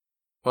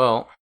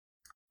Well,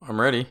 I'm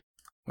ready.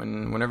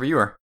 Whenever you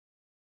are.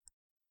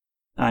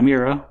 I'm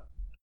Euro.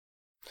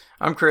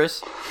 I'm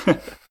Chris,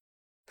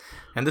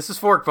 and this is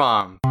Fork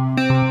Bomb.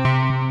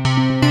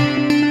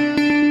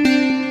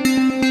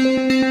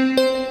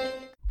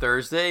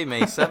 Thursday,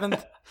 May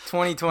 7th,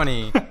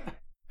 2020.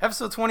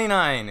 Episode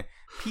 29,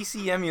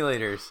 PC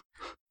Emulators.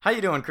 How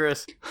you doing,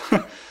 Chris?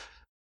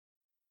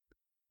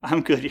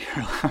 I'm good, Euro.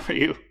 How are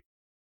you?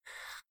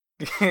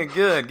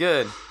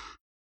 Good.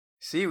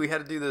 See, we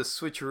had to do the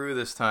switcheroo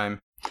this time.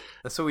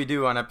 That's what we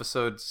do on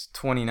episodes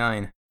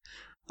 29.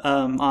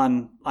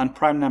 On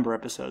prime number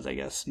episodes, I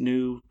guess.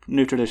 New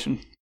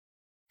tradition.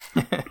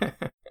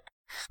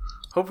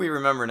 Hope we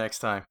remember next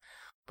time.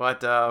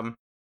 But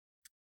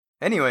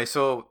anyway,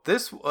 so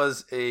this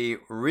was a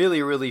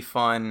really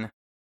fun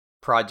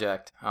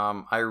project.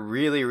 I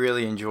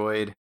really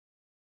enjoyed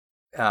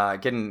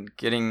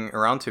getting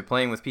around to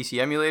playing with PC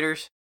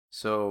emulators.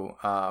 So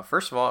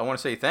first of all, I want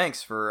to say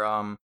thanks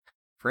for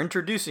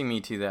introducing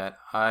me to that.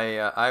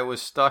 I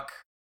was stuck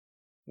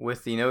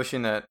with the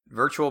notion that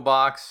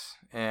VirtualBox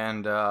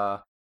and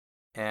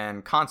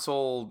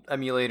console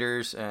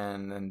emulators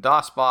and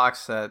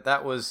DOSBox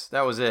that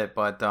was it.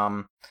 But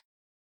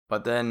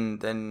then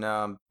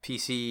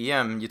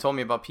PCEM, you told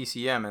me about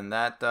PCM, and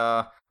that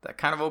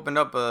kind of opened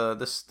up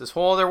this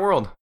whole other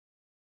world.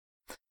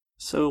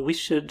 So we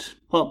should.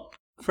 Well,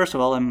 first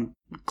of all, I'm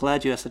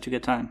glad you had such a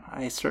good time.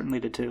 I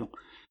certainly did too.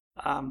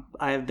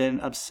 I have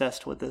been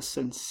obsessed with this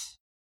since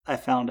I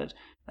found it,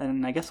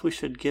 and I guess we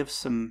should give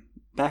some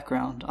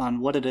background on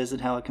what it is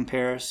and how it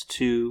compares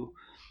to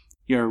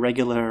your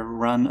regular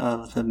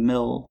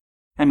run-of-the-mill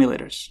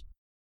emulators.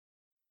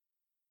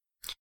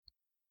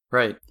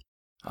 Right.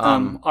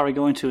 Are we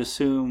going to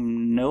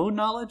assume no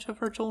knowledge of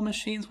virtual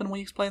machines when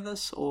we explain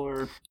this,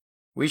 or?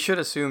 We should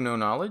assume no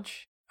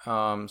knowledge.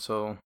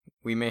 So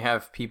we may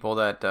have people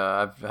that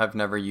have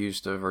never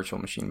used a virtual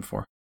machine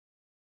before.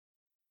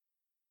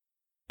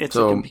 It's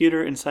a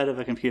computer inside of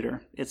a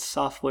computer. It's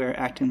software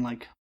acting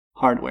like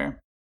hardware.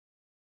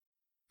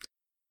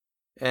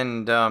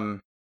 And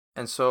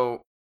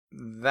so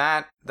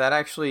that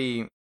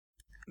actually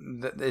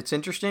it's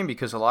interesting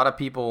because a lot of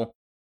people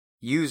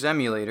use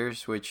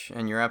emulators,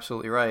 and you're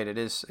absolutely right. It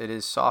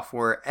is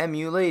software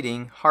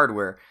emulating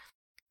hardware.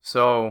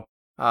 So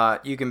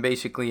you can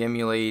basically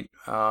emulate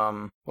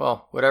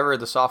whatever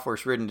the software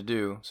is written to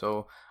do.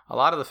 So a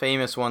lot of the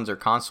famous ones are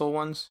console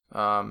ones.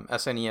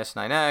 SNES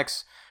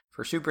 9X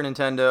for Super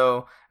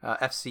Nintendo,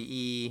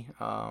 FCE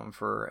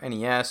for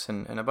NES,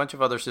 and a bunch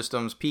of other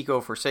systems.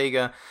 Pico for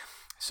Sega.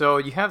 So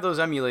you have those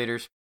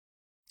emulators,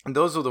 and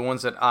those are the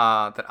ones that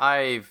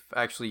I've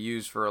actually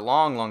used for a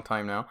long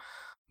time now.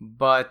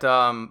 But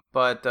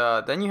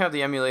then you have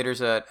the emulators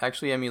that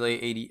actually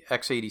emulate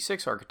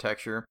x86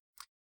 architecture.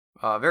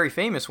 A very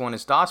famous one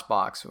is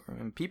DOSBox,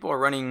 and people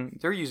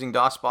they're using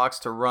DOSBox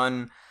to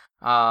run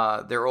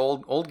their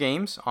old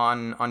games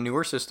on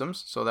newer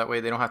systems, so that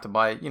way they don't have to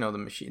buy the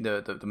machine,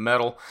 the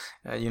metal,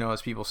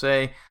 as people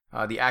say,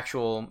 the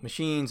actual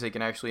machines. They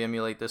can actually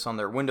emulate this on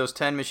their Windows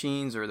 10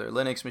 machines or their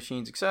Linux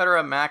machines,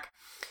 etc., Mac,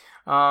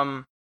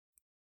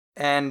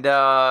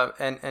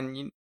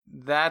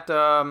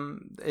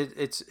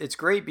 it's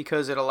great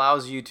because it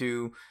allows you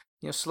to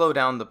slow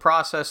down the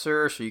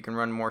processor so you can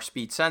run more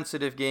speed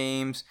sensitive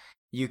games.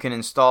 You can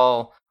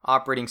install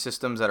operating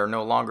systems that are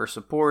no longer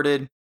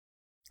supported.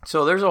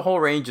 So there's a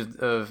whole range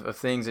of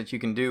things that you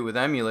can do with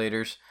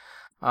emulators.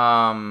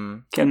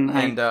 Can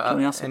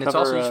we also and cover, it's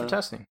also used for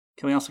testing.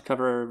 Can we also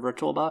cover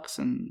VirtualBox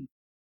and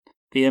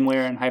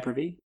VMware and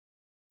Hyper-V,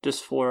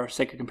 just for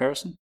sake of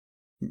comparison?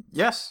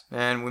 Yes,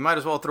 and we might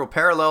as well throw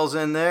parallels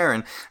in there.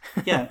 And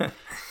yeah.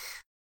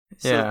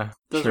 So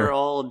those are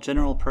all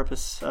general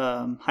purpose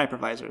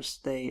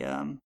hypervisors.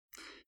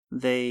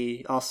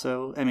 They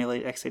also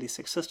emulate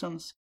x86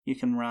 systems. You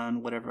can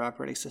run whatever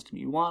operating system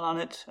you want on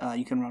it.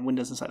 You can run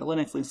Windows inside of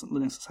Linux, Linux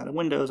inside of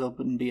Windows,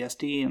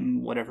 OpenBSD,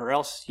 and whatever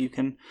else you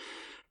can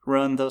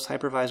run those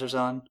hypervisors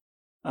on.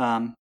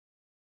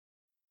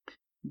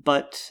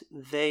 But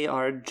they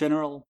are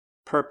general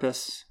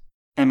purpose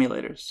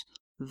emulators.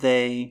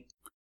 They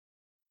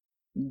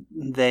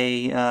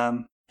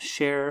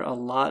share a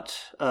lot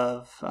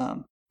of.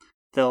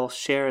 They'll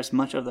share as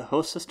much of the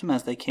host system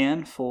as they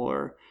can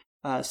for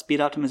speed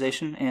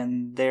optimization,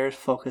 and their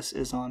focus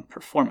is on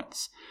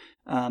performance.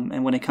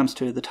 And when it comes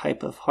to the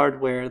type of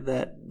hardware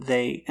that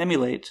they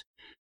emulate,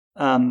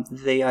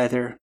 they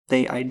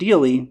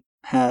ideally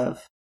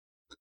have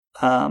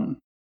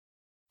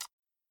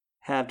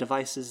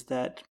devices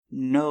that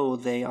know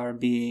they are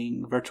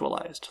being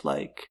virtualized,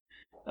 like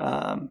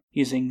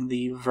using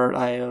the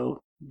VirtIO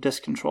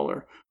disk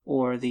controller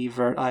or the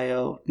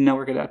VirtIO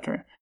network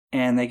adapter,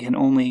 and they can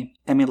only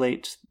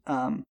emulate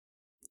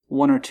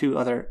one or two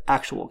other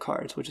actual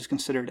cards, which is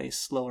considered a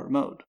slower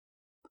mode.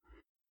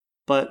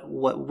 But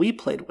what we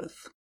played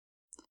with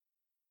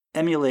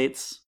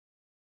emulates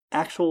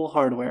actual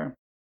hardware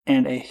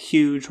and a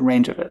huge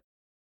range of it.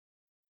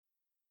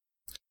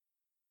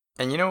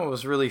 And you know what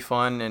was really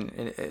fun, and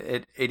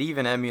it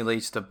even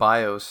emulates the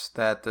BIOS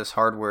that this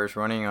hardware is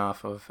running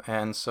off of.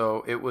 And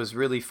so it was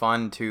really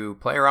fun to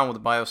play around with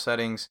the BIOS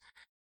settings,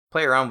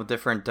 play around with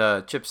different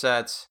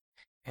chipsets,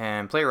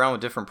 and play around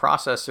with different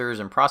processors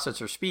and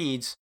processor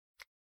speeds,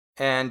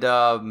 and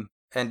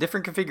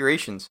different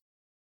configurations.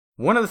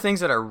 One of the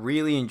things that I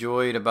really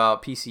enjoyed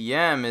about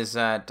PCM is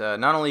that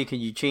not only can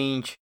you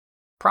change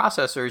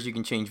processors, you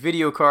can change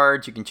video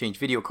cards, you can change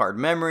video card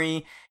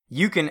memory,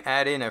 you can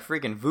add in a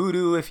freaking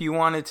Voodoo if you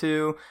wanted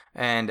to,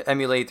 and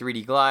emulate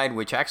 3D Glide,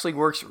 which actually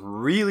works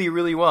really,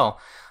 really well.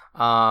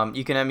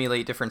 You can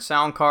emulate different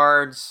sound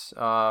cards.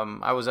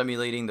 I was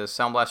emulating the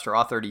Sound Blaster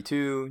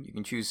A32. You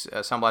can choose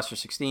Sound Blaster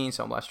 16,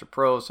 Sound Blaster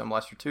Pro, Sound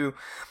Blaster 2.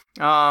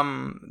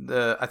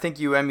 I think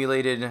you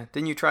emulated,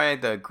 didn't you try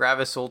the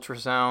Gravis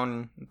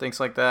Ultrasound and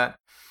things like that?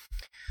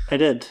 I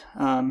did.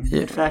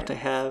 In fact, I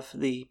have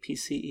the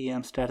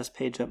PCEM status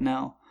page up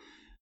now.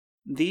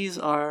 These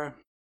are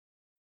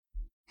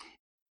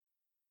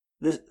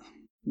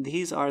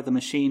the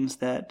machines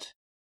that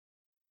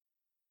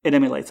it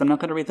emulates. I'm not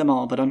going to read them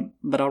all, but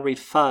I'll read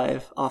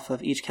 5 off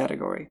of each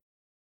category.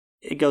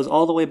 It goes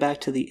all the way back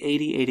to the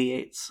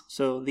 8088s,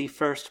 so the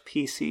first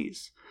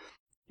PCs.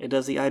 It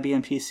does the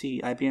IBM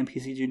PC, IBM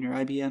PC Junior,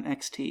 IBM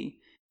XT.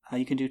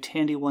 You can do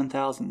Tandy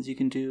 1000s. You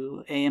can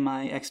do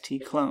AMI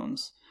XT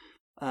clones.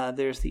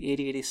 There's the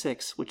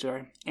 8086, which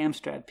are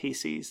Amstrad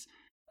PCs,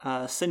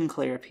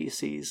 Sinclair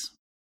PCs,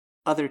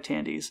 other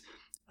Tandys.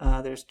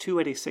 There's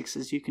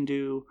 286s. You can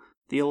do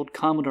the old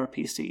Commodore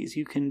PCs.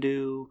 You can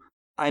do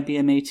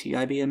IBM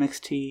AT, IBM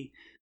XT,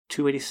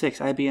 286,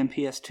 IBM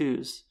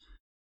PS2s.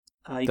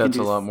 That's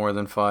a lot more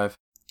than 5.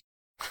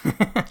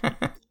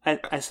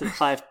 I said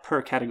 5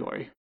 per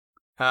category.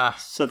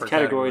 So the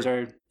categories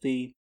are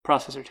the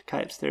processor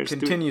types.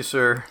 Continue,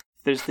 sir.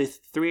 There's the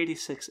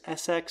 386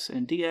 SX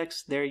and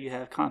DX. There you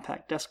have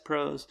Compact Desk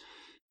Pros,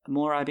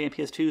 more IBM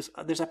PS2s.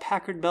 There's a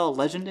Packard Bell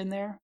Legend in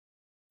there.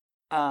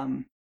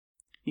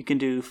 You can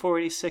do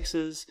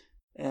 486s,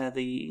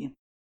 the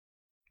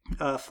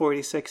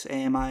 486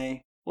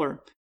 AMI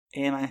or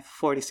AMI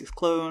 486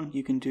 clone.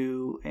 You can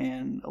do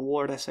an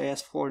Award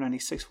SAS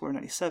 496,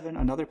 497,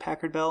 another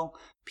Packard Bell,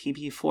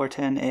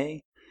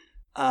 PB410A.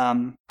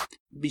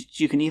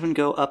 You can even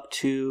go up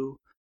to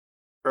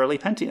early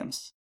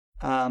Pentiums.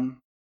 I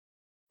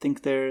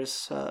think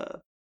there's Pentium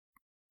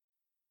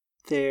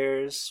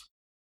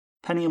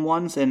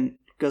 1s and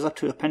goes up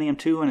to a Pentium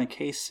 2 and a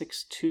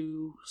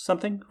K62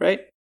 something,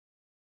 right?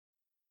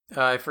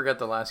 I forgot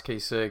the last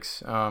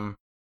K6.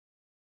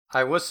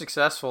 I was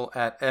successful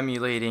at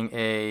emulating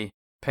a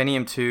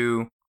Pentium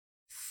 2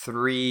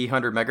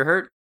 300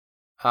 megahertz.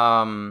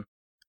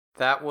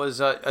 That was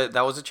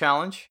a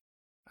challenge.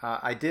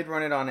 I did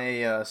run it on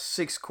a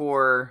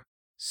 6-core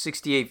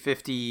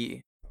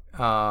 6850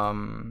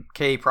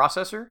 K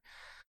processor.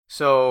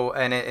 So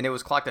and it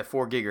was clocked at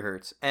 4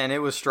 gigahertz, and it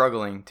was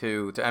struggling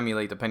to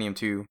emulate the Pentium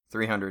 2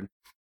 300.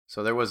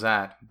 So there was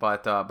that,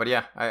 but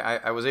yeah,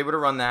 I was able to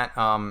run that,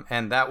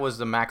 and that was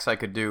the max I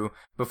could do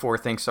before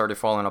things started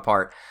falling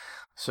apart.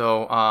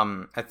 So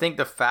I think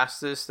the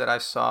fastest that I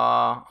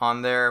saw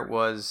on there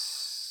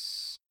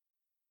was,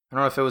 I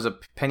don't know if it was a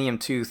Pentium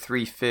 2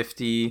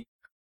 350,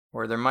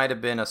 or there might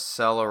have been a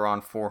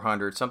Celeron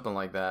 400, something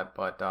like that.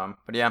 But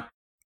yeah,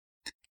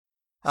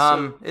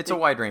 it's a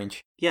wide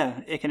range.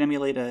 Yeah, it can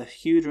emulate a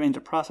huge range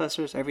of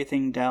processors,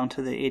 everything down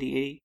to the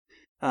 8080.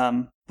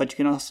 But you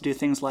can also do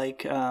things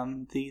like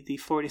the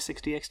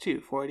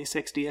 486DX2,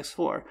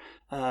 486DX4,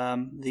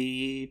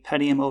 the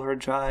Pentium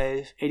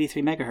Overdrive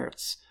 83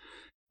 megahertz.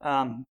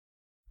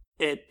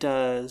 It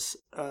does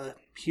a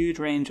huge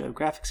range of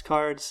graphics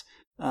cards,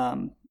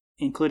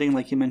 including,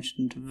 like you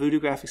mentioned, Voodoo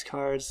graphics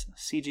cards,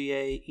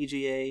 CGA,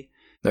 EGA.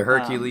 The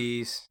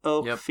Hercules.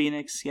 Oak,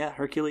 Phoenix, yeah,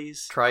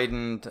 Hercules.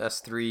 Trident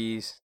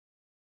S3s.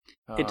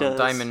 It does.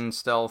 Diamond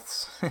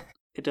Stealths.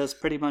 It does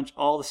pretty much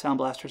all the Sound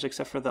Blasters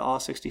except for the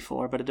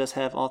AW64, but it does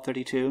have all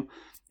 32.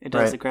 It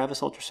does the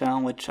Gravis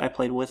Ultrasound, which I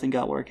played with and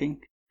got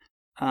working.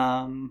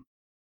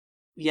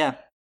 Yeah.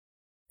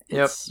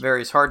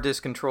 Various hard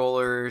disk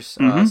controllers,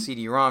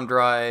 CD-ROM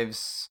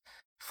drives,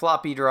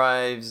 floppy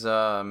drives,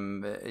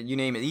 you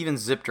name it. Even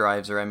zip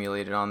drives are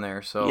emulated on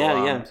there, so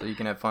so you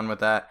can have fun with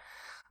that.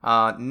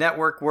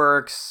 Network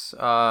works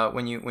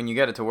when you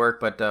get it to work,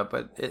 but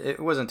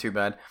it wasn't too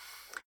bad.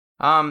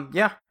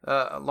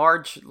 A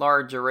large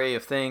array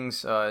of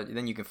things.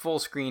 Then you can full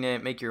screen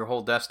it, make your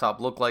whole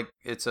desktop look like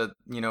it's a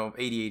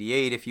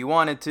 8088 if you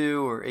wanted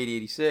to, or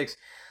 8086.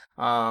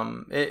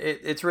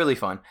 It's really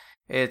fun.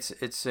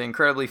 It's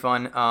incredibly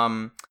fun.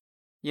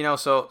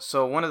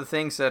 So one of the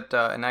things that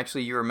and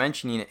actually you were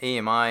mentioning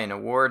AMI and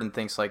Award and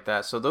things like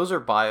that. So those are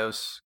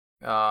BIOS.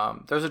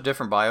 Those are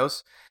different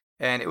BIOS,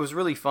 and it was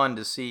really fun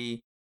to see.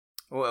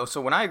 Well,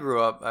 so when I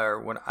grew up,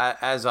 or I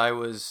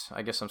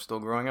guess I'm still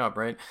growing up,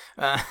 right?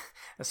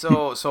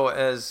 So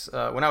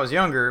when I was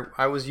younger,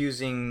 I was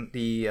using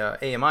the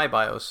AMI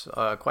BIOS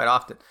quite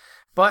often,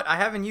 but I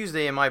haven't used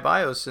AMI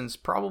BIOS since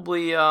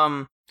probably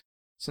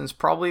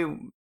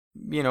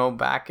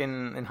back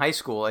in high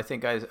school, I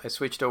think I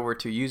switched over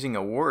to using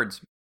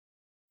Awards,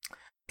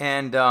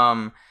 and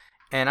I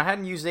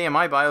hadn't used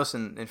AMI BIOS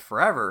in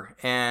forever.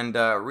 And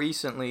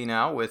recently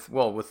now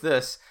with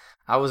this,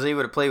 I was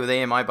able to play with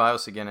AMI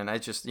BIOS again, and I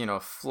just, a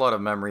flood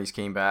of memories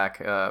came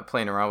back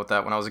playing around with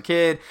that when I was a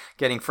kid,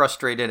 getting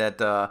frustrated at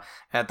the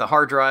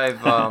hard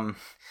drive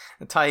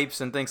types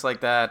and things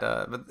like that.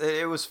 But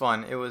it was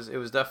fun. It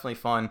was definitely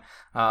fun.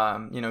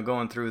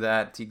 Going through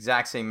that, the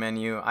exact same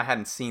menu. I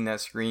hadn't seen that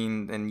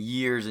screen in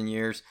years and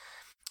years.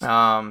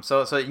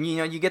 So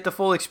you get the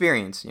full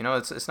experience.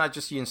 It's not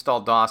just you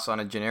install DOS on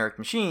a generic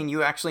machine.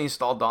 You actually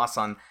install DOS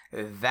on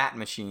that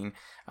machine.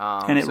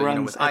 And it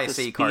runs with at the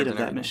speed of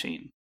that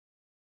machine.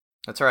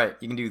 That's right.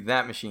 You can do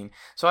that machine.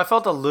 So I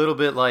felt a little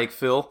bit like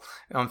Phil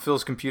on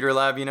Phil's Computer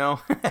Lab, I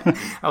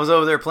was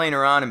over there playing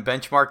around and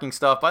benchmarking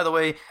stuff. By the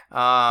way,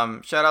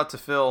 shout out to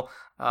Phil.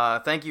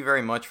 Thank you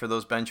very much for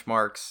those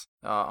benchmarks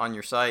on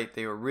your site.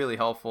 They were really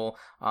helpful.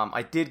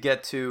 I did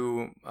get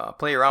to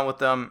play around with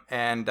them,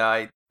 and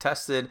I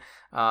tested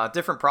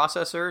different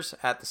processors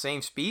at the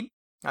same speed.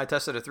 I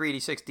tested a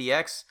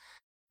 386DX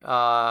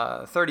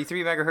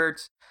 33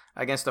 megahertz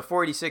against a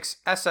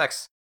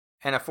 486SX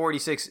and a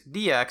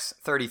 486DX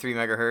 33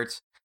 megahertz.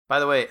 By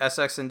the way,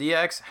 SX and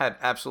DX had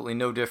absolutely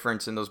no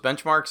difference in those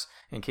benchmarks,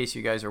 in case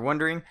you guys are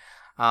wondering.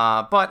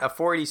 But a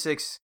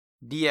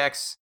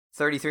 486DX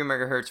 33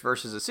 megahertz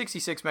versus a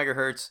 66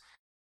 megahertz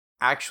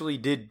actually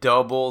did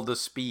double the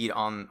speed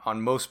on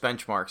most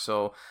benchmarks.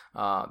 So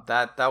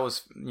that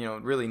was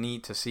really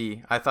neat to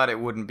see. I thought it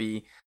wouldn't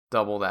be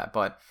double that,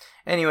 but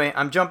anyway,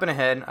 I'm jumping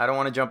ahead. I don't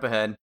want to jump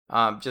ahead.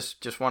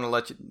 Just want to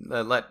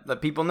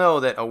let people know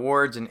that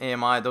Awards and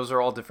AMI, those are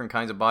all different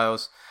kinds of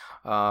BIOS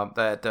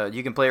that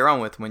you can play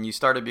around with when you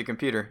start up your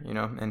computer,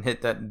 and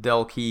hit that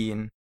Del key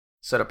and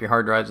set up your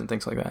hard drives and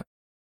things like that.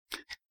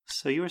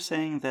 So you were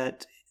saying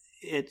that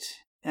it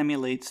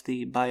emulates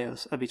the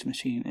BIOS of each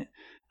machine.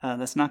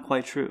 That's not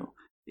quite true.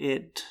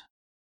 It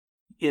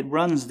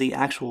runs the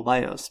actual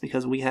BIOS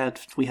because we had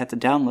to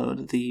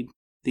download the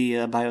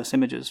BIOS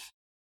images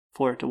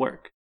for it to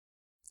work.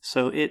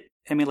 So it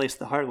emulates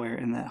the hardware,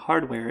 and that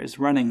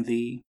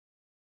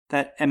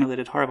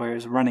emulated hardware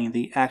is running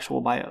the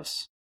actual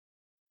BIOS.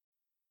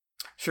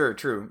 Sure,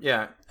 true.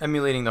 Yeah,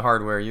 emulating the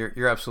hardware.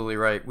 You're absolutely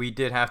right. We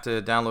did have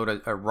to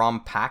download a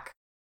ROM pack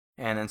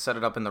and then set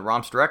it up in the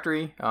ROMs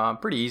directory.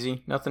 Pretty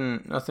easy.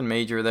 Nothing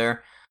major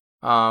there.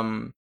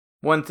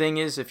 One thing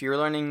is, if you're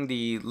learning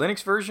the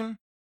Linux version,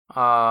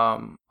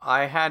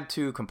 I had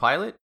to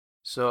compile it.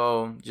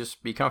 So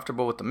just be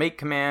comfortable with the make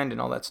command and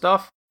all that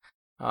stuff.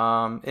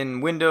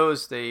 In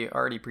Windows, they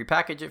already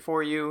prepackage it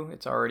for you.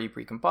 It's already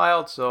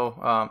precompiled.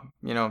 So,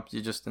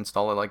 you just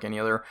install it like any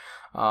other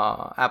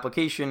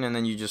application, and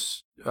then you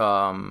just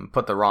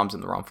put the ROMs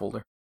in the ROM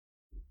folder.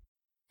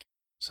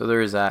 So there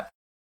is that.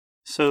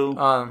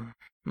 So,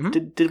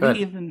 did we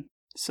even...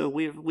 So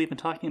we've been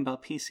talking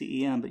about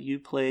PCEM, but you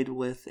played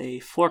with a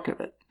fork of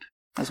it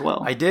as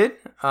well. I did.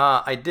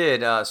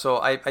 So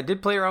I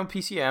did play around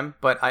PCM,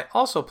 but I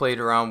also played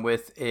around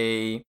with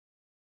a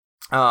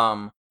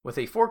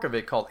fork of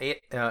it called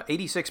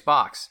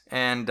 86box,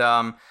 and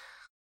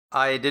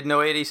I didn't know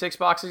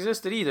 86box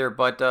existed either.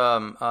 But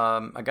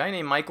a guy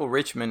named Michael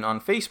Richmond on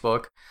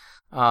Facebook,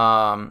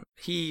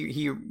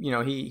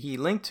 he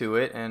linked to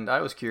it, and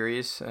I was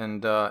curious,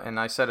 and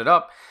I set it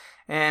up.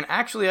 And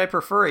actually, I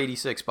prefer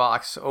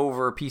 86box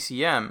over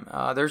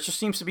PCM. There just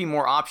seems to be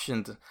more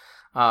options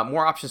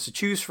to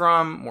choose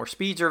from. More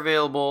speeds are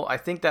available. I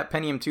think that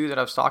Pentium 2 that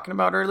I was talking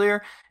about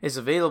earlier is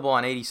available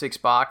on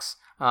 86box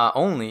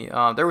only.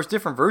 There was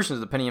different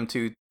versions of the Pentium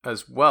 2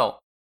 as well.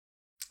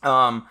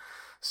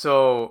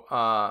 So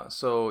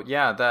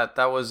yeah,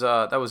 that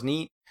was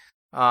neat.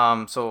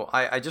 So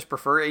I just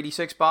prefer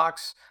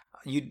 86box.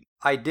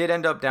 I did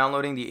end up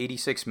downloading the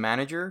 86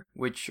 Manager,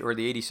 the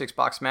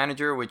 86box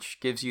Manager, which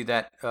gives you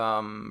that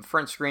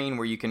front screen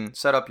where you can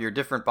set up your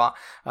different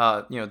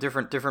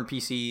different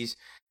PCs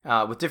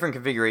with different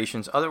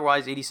configurations.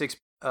 Otherwise, 86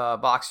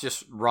 box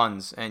just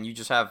runs, and you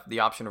just have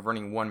the option of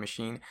running one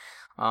machine.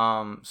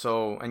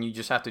 And you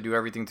just have to do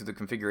everything through the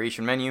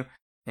configuration menu,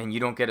 and you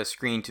don't get a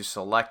screen to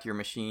select your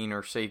machine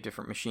or save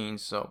different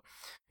machines. So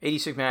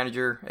 86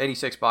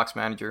 box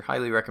Manager,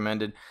 highly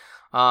recommended.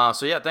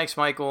 So yeah, thanks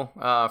Michael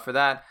for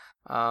that.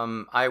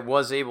 I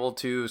was able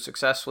to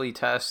successfully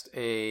test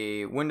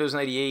a Windows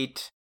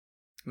 98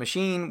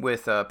 machine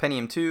with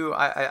Pentium 2.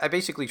 I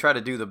basically tried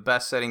to do the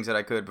best settings that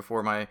I could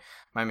before my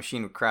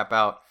machine would crap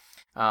out,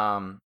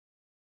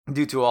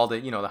 due to all the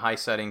the high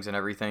settings and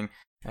everything.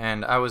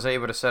 And I was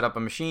able to set up a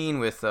machine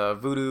with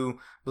Voodoo,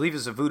 I believe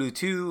it's a Voodoo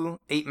 2,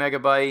 8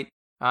 megabyte.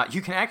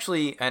 You can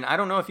actually, and I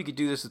don't know if you could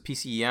do this with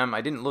PCEM,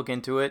 I didn't look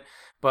into it,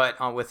 but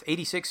with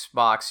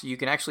 86box, you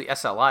can actually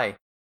SLI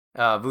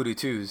Voodoo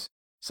 2s.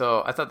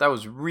 So I thought that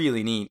was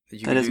really neat.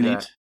 That is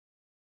neat.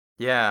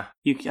 Yeah.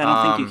 I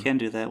don't think you can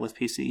do that with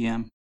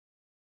PCEM.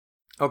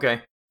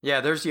 Okay. Yeah,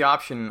 there's the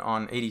option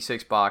on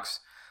 86box.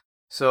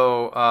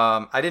 So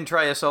I didn't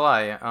try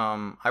SLI.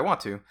 I want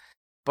to.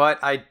 But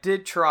I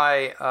did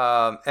try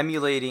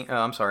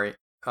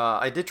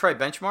I did try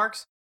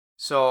benchmarks.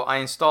 So I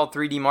installed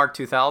 3D Mark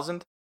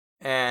 2000,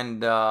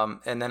 and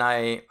then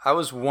I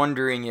was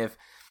wondering if,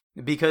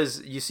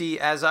 because you see,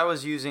 as I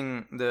was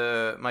using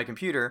my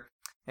computer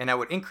and I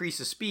would increase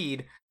the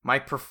speed, my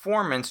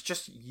performance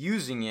just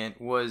using it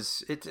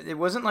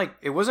wasn't like,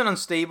 it wasn't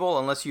unstable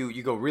unless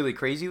you go really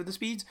crazy with the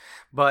speeds,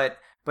 but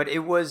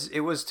it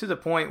was to the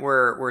point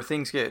where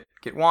things get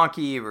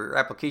wonky, or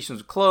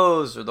applications would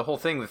close, or the whole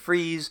thing would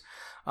freeze.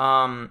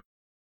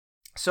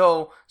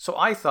 So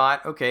I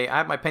thought, okay, I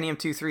have my Pentium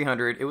 2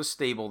 300. It was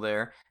stable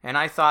there, and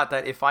I thought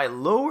that if I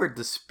lowered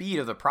the speed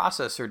of the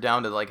processor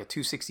down to like a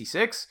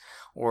 266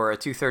 or a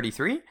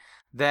 233,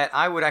 that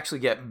I would actually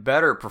get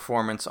better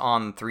performance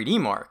on 3D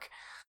Mark,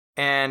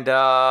 and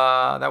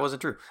that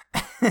wasn't true.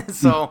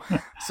 so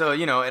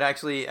it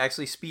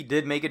actually speed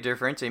did make a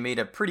difference. It made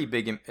a pretty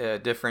big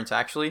difference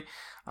actually.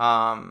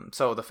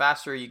 So the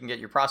faster you can get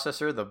your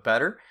processor, the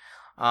better.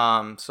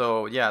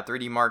 So yeah,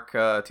 3D Mark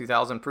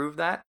 2000 proved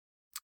that.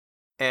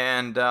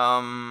 And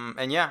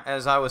yeah,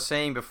 as I was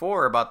saying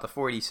before about the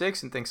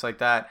 486 and things like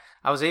that,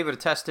 I was able to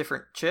test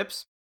different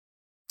chips.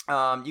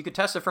 You could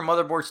test it from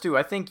motherboards too.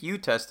 I think you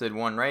tested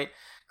one, right,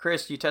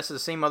 Chris? You tested the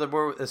same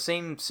motherboard, the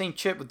same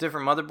chip with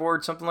different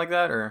motherboards, something like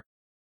that, or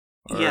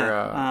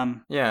yeah,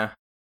 yeah.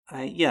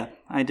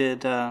 I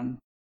did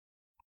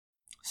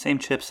same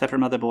chip, separate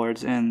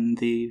motherboards, and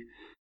the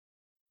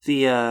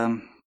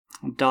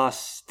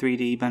DOS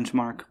 3D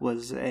benchmark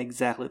was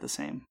exactly the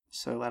same.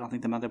 So I don't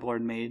think the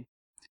motherboard made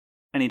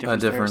any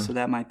difference there. So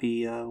that might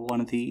be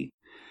one of the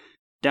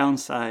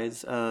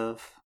downsides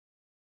of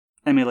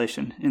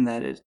emulation, in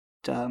that it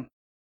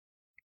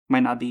might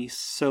not be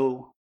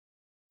so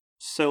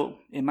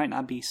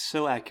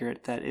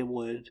accurate that it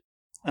would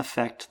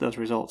affect those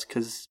results,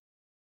 because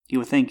you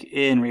would think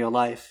in real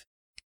life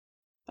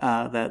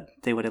that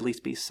they would at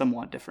least be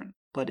somewhat different,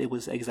 but it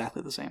was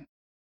exactly the same.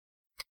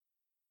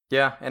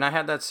 Yeah, and I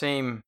had that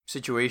same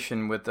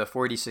situation with the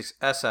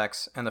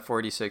 486SX and the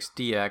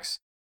 486DX.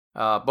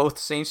 Both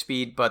the same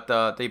speed, but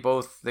they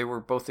were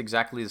both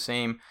exactly the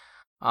same.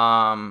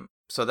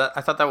 So that,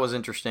 I thought that was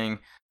interesting.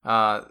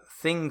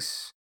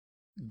 Things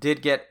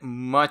did get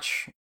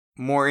much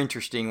more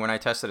interesting when I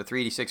tested a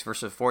 386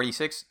 versus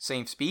 486,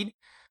 same speed.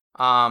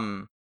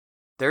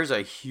 There's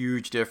a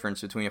huge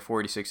difference between a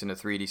 486 and a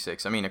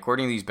 386. I mean,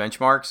 according to these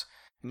benchmarks,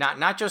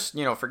 not just,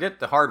 forget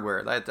the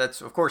hardware.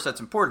 That's of course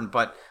that's important,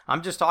 but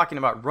I'm just talking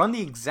about run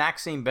the exact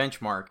same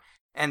benchmark,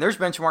 and there's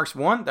benchmarks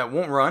that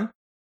won't run.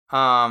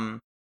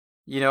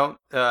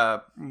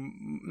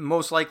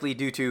 Most likely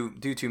due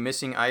to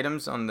missing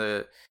items on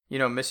the,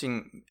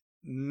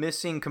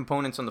 missing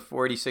components on the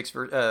 486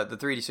 the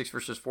 386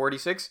 versus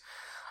 486.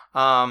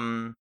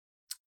 I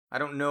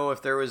don't know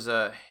if there was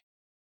a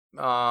the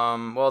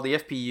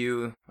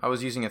FPU, I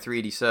was using a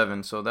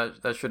 387, so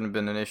that shouldn't have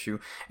been an issue.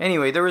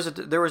 Anyway, there was some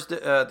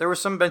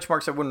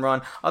benchmarks that wouldn't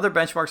run, other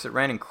benchmarks that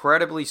ran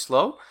incredibly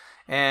slow,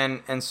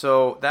 and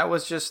so that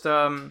was just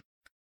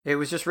it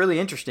was just really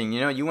interesting.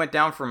 You went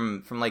down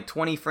from like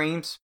 20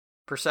 frames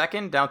per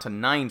second down to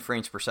 9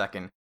 frames per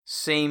second.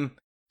 Same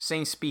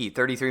speed,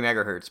 33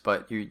 megahertz,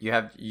 but you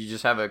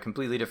just have a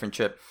completely different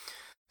chip.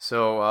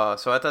 So I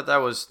thought that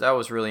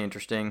was really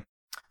interesting.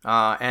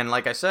 And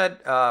like I said,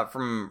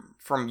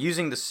 from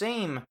using the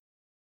same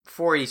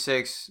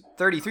 486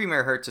 33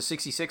 megahertz to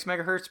 66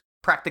 megahertz,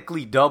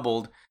 practically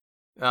doubled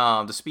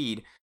the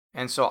speed.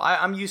 And so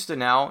I'm used to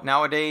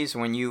nowadays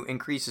when you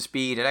increase the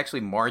speed, it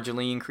actually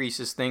marginally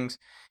increases things.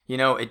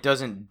 It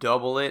doesn't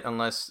double it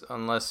unless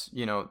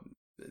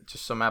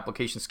just some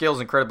application scales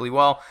incredibly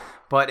well.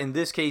 But in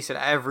this case,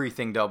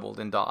 everything doubled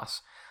in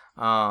DOS.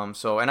 And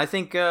I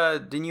think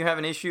didn't you have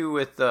an issue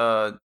with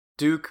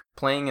Duke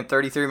playing at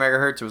 33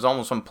 megahertz? It was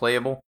almost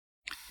unplayable.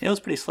 It was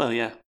pretty slow,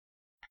 yeah.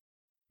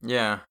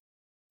 Yeah.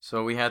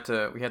 So we had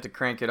to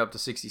crank it up to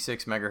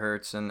 66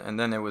 megahertz, and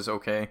then it was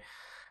okay.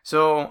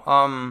 So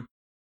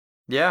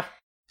yeah.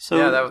 So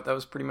yeah, that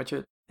was pretty much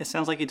it. It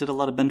sounds like you did a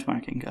lot of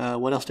benchmarking.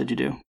 What else did you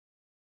do?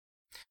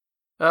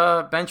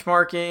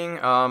 Benchmarking.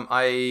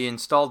 I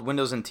installed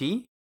Windows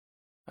NT.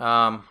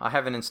 I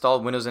haven't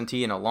installed Windows NT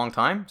in a long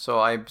time, so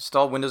I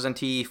installed Windows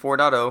NT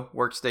 4.0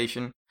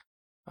 workstation.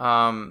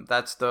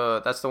 That's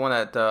the one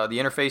that the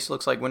interface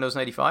looks like Windows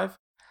 95.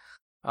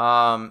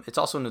 It's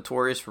also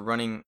notorious for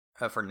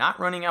not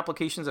running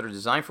applications that are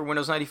designed for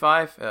Windows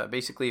 95.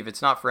 Basically, if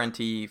it's not for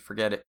NT,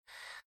 forget it.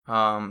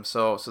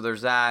 So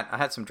there's that. I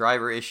had some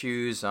driver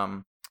issues.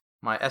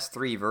 My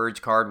S3 Verge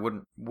card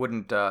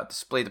wouldn't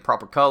display the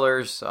proper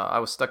colors. I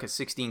was stuck at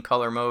 16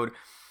 color mode,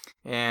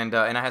 and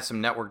I had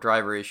some network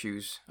driver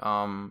issues.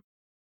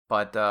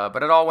 But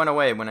it all went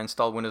away when I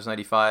installed Windows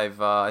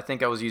 95. I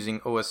think I was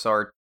using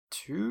OSR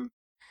 2.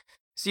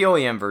 It's the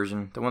OEM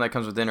version, the one that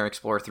comes with Internet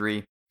Explorer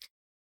 3.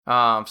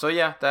 So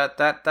yeah,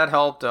 that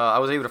helped. I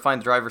was able to find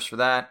the drivers for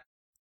that.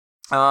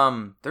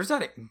 There's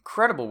that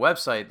incredible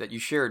website that you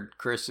shared,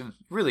 Chris. It was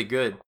really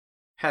good.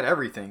 Had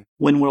everything.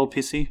 WinWorld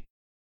PC.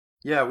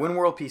 Yeah,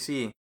 WinWorld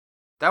PC.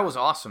 That was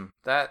awesome.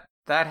 That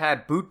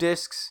had boot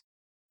disks.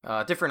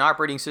 different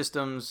operating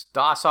systems,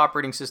 DOS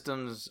operating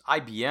systems,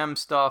 IBM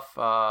stuff,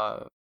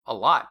 a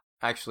lot,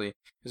 actually.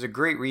 There's a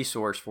great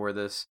resource for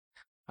this.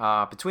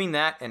 Between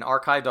that and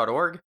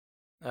archive.org,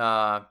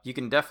 you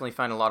can definitely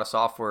find a lot of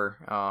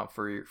software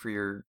for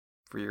your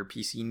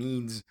PC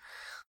needs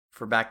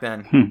for back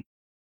then.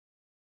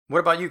 What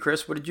about you,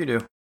 Chris? What did you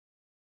do?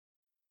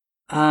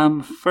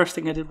 First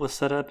thing I did was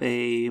set up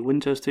a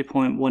Windows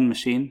 3.1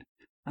 machine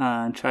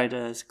and try to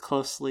as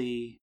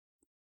closely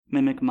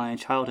mimic my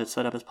childhood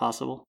setup as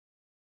possible.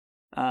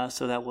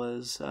 So that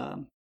was, I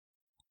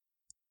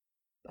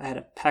had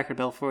a Packard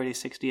Bell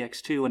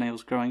 486DX2 when I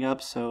was growing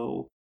up,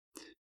 so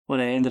what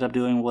I ended up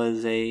doing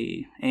was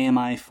a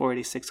AMI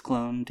 486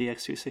 clone,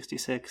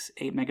 DX266,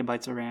 8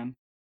 megabytes of RAM,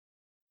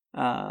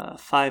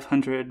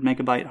 500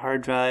 megabyte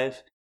hard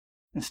drive,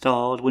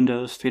 installed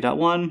Windows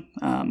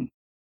 3.1,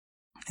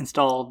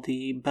 installed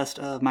the Best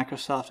of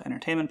Microsoft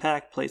Entertainment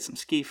Pack, played some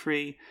Ski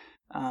Free,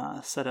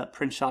 set up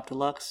Print Shop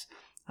Deluxe,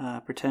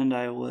 pretend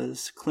I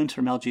was Clint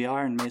from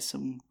LGR and made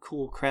some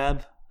cool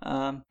crab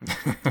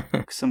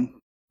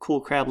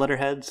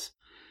letterheads.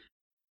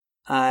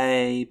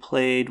 I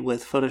played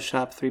with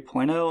Photoshop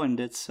 3.0 and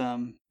did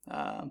some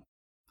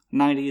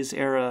 90s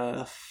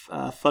era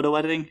photo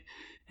editing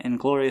in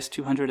glorious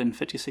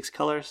 256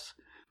 colors.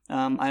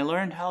 I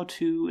learned how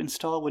to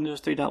install Windows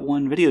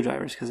 3.1 video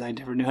drivers because I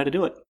never knew how to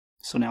do it.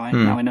 So now I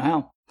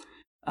know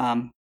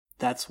how.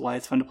 That's why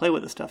it's fun to play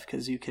with this stuff,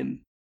 because you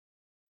can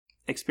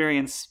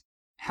experience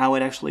how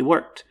it actually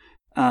worked.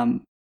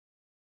 Let's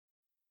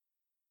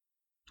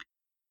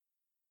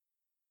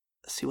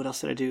see, what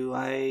else did I do?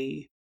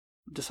 I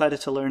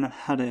decided to learn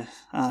how to...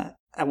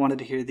 I wanted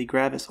to hear the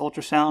Gravis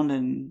ultrasound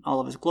in all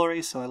of its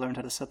glory, so I learned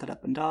how to set that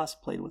up in DOS,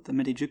 played with the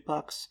MIDI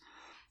jukebox.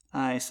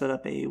 I set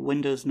up a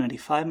Windows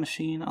 95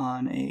 machine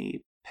on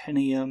a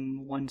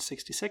Pentium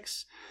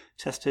 166,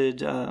 tested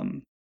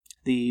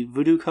the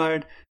Voodoo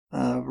card,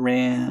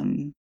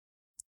 ran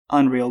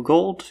Unreal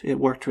Gold. It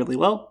worked really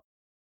well.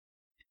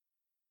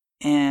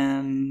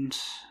 And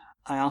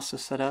I also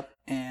set up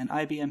an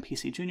IBM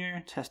PC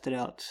Junior, tested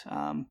out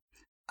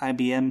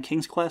IBM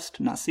King's Quest,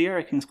 not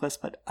Sierra King's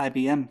Quest, but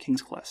IBM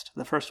King's Quest,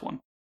 the first one.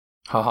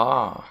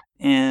 Haha.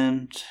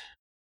 And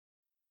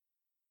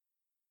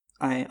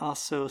I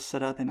also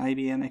set up an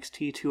IBM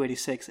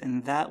XT286,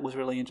 and that was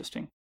really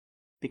interesting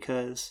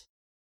because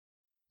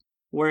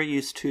we're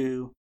used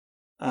to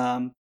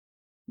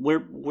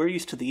we're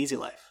used to the easy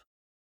life.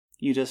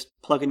 You just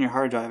plug in your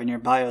hard drive and your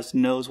BIOS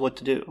knows what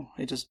to do.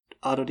 It just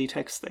auto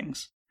detects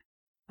things.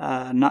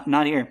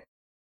 Not here.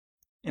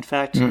 In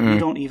fact, you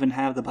don't even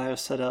have the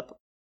BIOS set up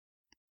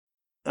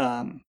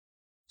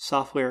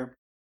software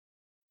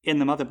in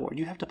the motherboard.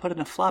 You have to put in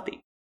a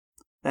floppy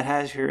that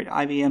has your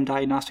IBM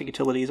diagnostic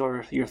utilities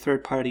or your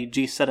third-party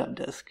G setup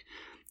disk,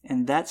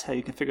 and that's how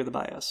you configure the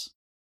BIOS.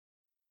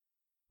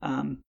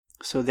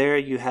 So there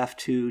you have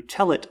to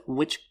tell it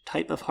which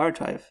type of hard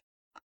drive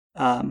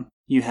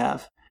you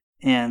have,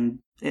 and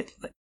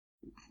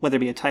whether it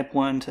be a Type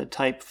 1 to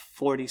Type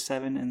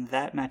 47, and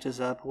that matches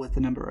up with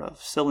the number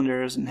of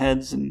cylinders and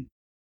heads and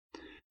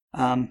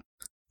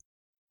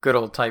good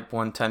old Type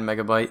 1 10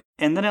 megabyte.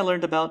 And then I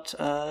learned about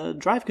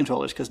drive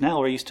controllers, because now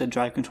we're used to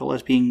drive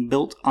controllers being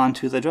built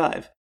onto the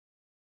drive.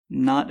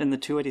 Not in the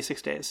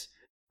 286 days.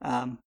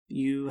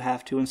 You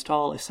have to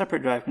install a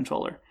separate drive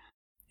controller.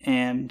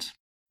 And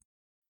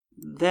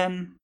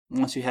then,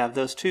 once you have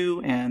those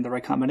two and the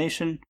right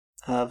combination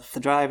of the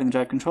drive and the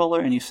drive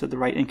controller, and you set the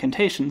right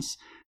incantations,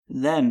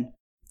 then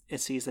it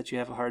sees that you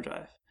have a hard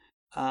drive.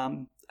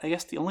 I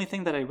guess the only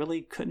thing that I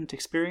really couldn't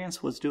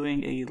experience was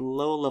doing a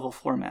low-level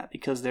format,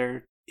 because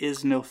there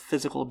is no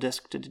physical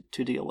disk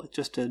to deal with,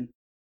 just a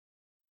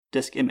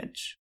disk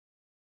image.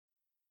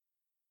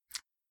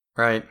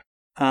 Right.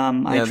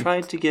 I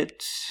tried to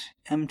get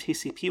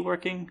MTCP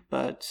working,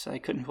 but I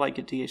couldn't quite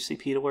get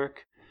DHCP to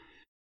work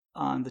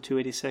on the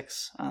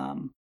 286.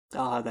 I'll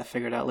have that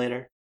figured out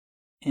later.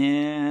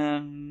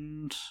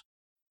 And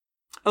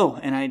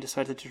I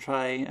decided to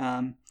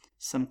try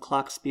some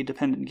clock speed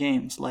dependent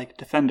games like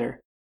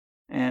Defender.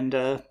 And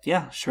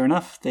sure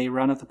enough, they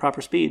run at the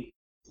proper speed,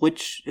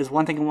 which is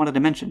one thing I wanted to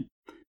mention.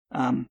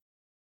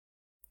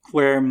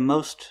 Where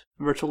most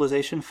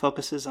virtualization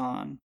focuses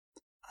on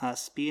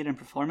speed and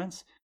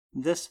performance,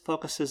 this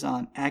focuses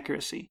on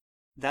accuracy.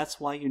 That's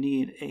why you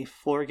need a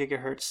 4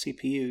 gigahertz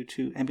CPU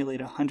to emulate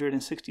a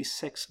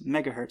 166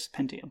 megahertz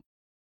Pentium.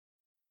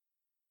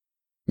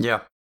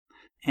 Yeah.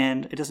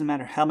 And it doesn't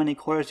matter how many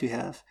cores you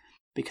have,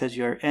 because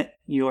you're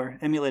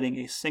emulating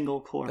a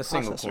single core processor.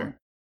 Single core.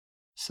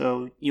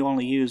 So you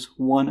only use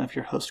one of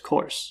your host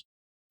cores.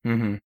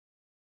 Mm-hmm.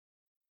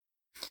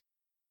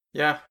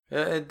 Yeah,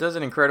 it does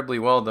it incredibly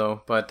well,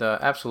 though. But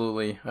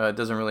absolutely, it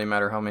doesn't really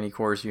matter how many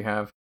cores you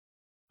have.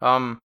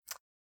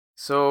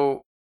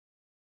 So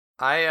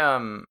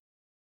I'm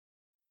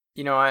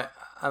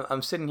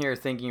sitting here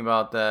thinking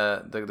about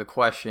the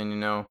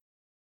question.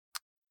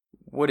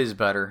 What is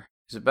better?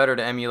 Is it better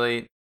to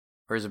emulate,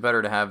 or is it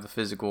better to have the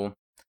physical?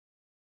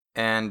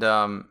 And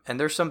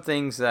there's some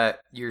things that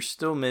you're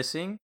still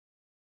missing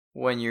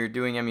when you're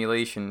doing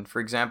emulation. For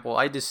example,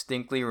 I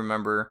distinctly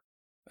remember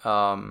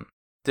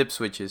dip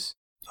switches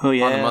Oh on the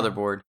yeah.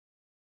 motherboard,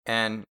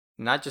 and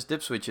not just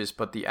dip switches,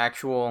 but the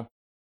actual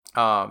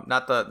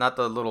not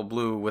the little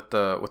blue with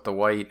the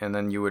white, and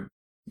then you would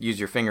use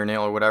your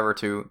fingernail or whatever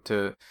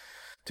to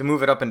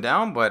move it up and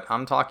down. But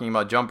I'm talking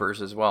about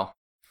jumpers as well.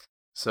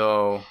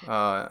 So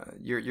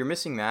you're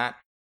missing that.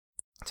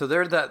 So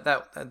there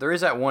there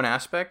is that one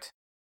aspect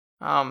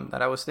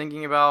that I was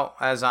thinking about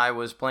as I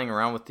was playing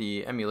around with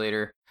the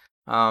emulator.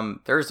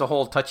 There's the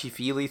whole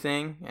touchy-feely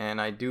thing,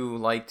 and I do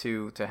like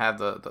to have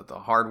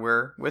the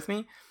hardware with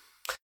me.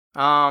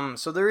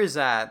 So there is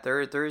that.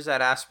 There is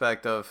that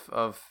aspect of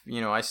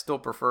I still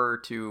prefer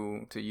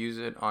to use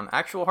it on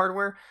actual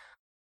hardware.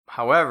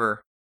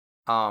 However,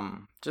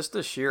 just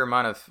the sheer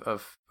amount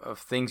of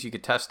things you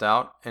could test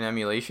out in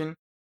emulation,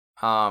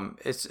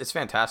 it's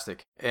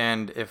fantastic.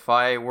 And if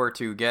I were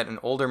to get an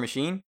older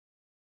machine,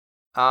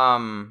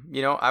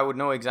 I would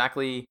know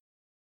exactly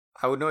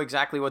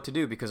what to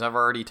do because I've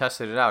already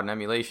tested it out in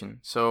emulation.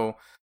 So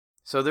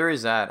there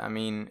is that. I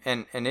mean,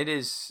 and it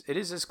is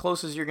as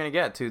close as you're going to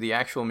get to the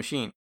actual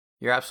machine.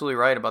 You're absolutely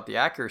right about the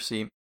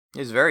accuracy.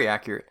 It's very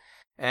accurate.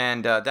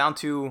 And down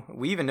to,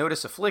 we even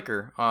noticed a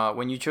flicker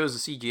when you chose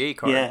the CGA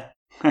card.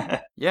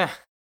 Yeah. Yeah.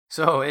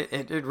 So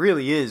it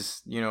really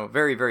is,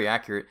 very, very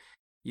accurate.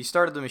 You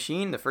started the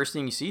machine, the first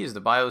thing you see is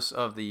the BIOS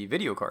of the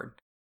video card.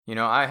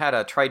 I had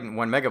a Trident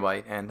 1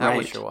 megabyte, and that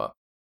would show up.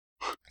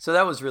 So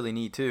that was really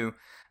neat too.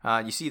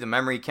 You see the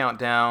memory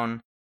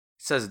countdown.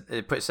 It says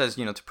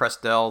to press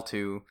Del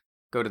to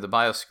go to the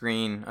BIOS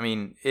screen. I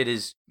mean, it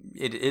is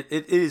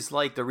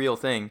like the real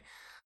thing,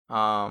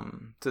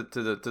 to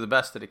the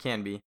best that it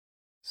can be.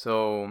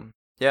 So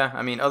yeah,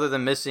 I mean, other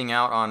than missing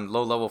out on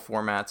low level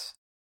formats,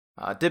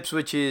 dip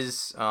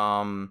switches,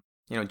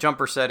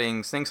 jumper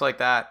settings, things like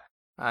that,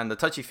 and the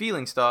touchy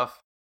feely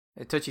stuff.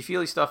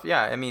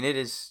 Yeah. I mean,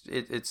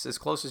 it's as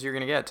close as you're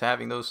gonna get to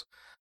having those.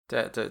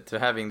 To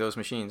having those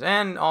machines,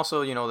 and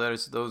also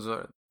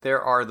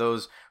there are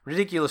those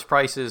ridiculous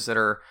prices that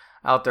are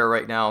out there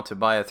right now to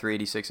buy a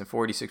 386 and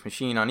 46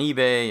 machine on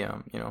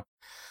eBay.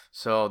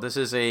 So this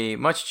is a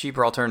much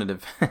cheaper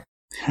alternative.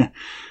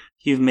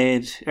 You've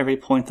made every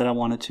point that I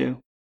wanted to.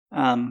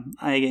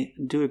 I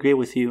do agree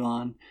with you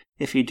on,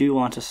 if you do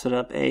want to set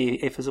up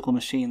a physical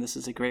machine, this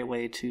is a great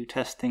way to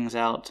test things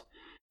out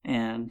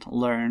and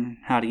learn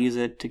how to use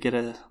it to get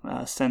a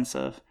sense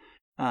of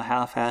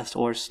how fast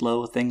or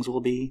slow things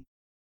will be.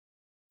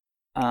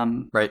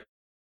 Right.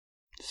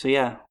 So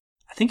yeah,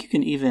 I think you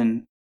can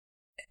even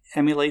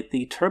emulate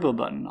the turbo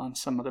button on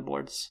some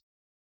motherboards.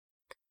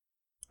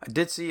 I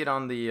did see it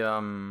on the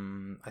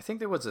I think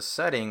there was a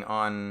setting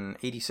on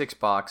 86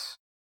 box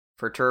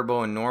for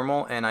turbo and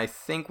normal, and I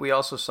think we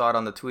also saw it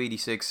on the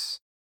 286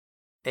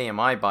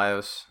 AMI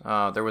BIOS.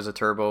 There was a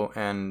turbo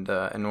and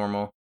a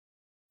normal,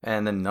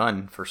 and then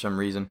none for some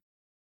reason.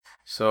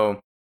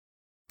 So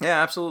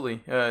yeah,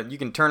 absolutely. You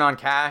can turn on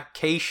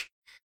cache.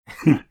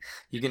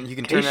 you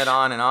can turn that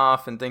on and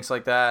off and things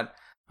like that.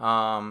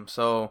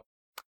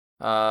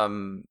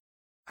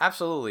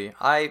 Absolutely.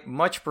 I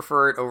much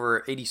prefer it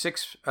over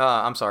 86.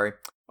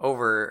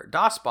 Over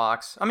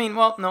DOSBox. I mean,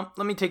 well, no,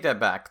 let me take that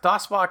back.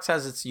 DOSBox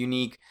has its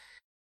unique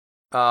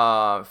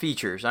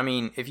features. I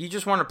mean, if you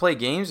just want to play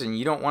games and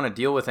you don't want to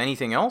deal with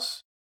anything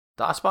else,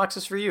 DOSBox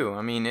is for you.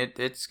 I mean,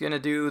 it's gonna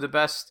do the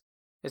best.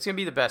 It's gonna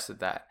be the best at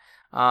that.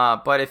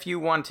 But if you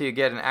want to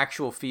get an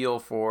actual feel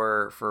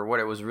for what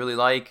it was really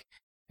like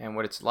and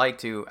what it's like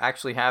to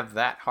actually have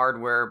that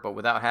hardware but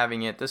without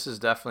having it, this is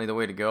definitely the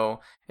way to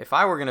go. If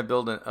I were going to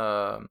build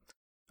a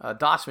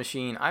DOS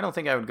machine, I don't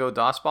think I would go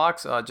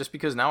DOSBox, just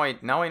because now I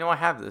know I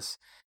have this,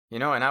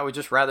 and I would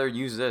just rather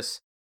use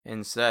this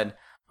instead.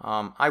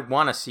 I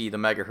want to see the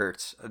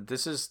megahertz.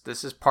 This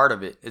is part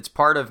of it. It's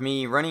part of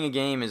me running a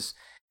game is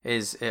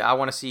I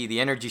want to see the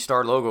Energy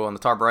Star logo on the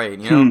top right,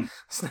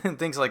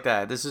 things like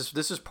that. This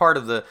is part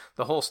of the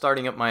whole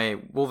starting up my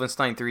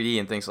Wolfenstein 3D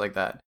and things like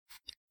that.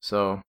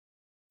 So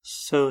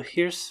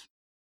here's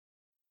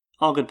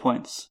all good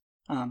points.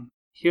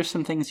 Here's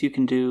some things you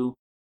can do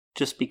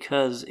just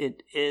because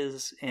it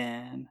is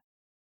an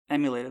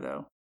emulator,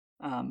 though.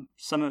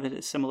 Some of it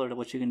is similar to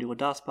what you can do with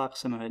DOSBox,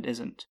 some of it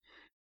isn't.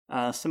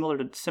 Similar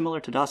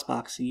to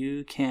DOSBox,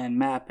 you can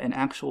map an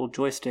actual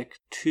joystick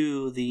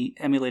to the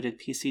emulated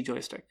PC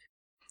joystick.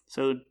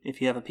 So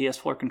if you have a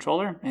PS4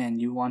 controller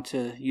and you want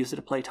to use it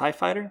to play TIE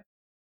Fighter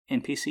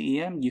in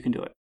PCEM, you can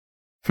do it.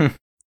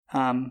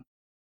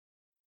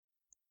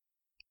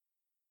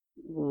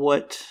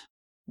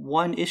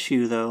 One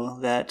issue, though,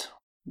 that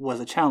was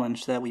a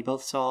challenge that we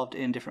both solved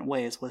in different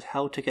ways was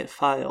how to get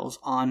files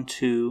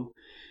onto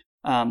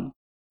the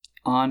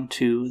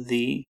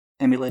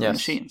emulated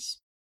machines.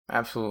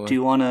 Absolutely. Do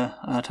you want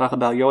to talk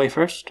about your way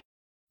first?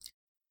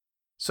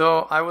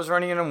 So I was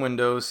running it on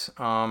Windows.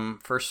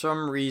 For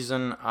some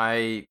reason,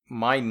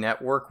 my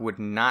network would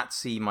not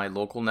see my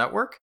local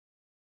network.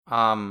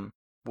 When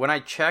I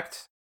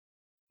checked,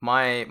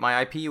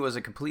 my IP was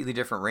a completely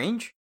different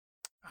range.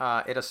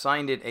 It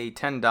assigned it a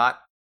 10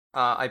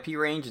 IP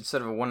range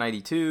instead of a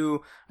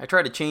 192. I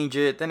tried to change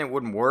it, then it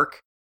wouldn't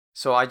work,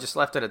 so I just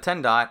left it at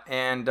 10 dot.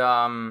 And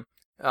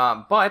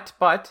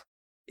but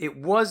it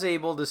was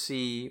able to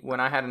see when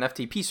I had an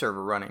FTP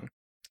server running,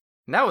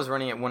 and that was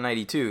running at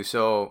 192.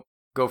 So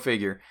go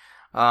figure.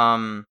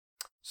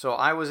 So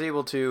I was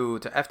able to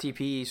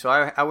FTP. So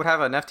I would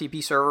have an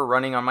FTP server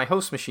running on my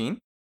host machine,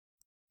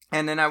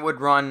 and then I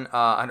would run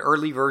an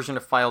early version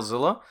of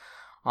FileZilla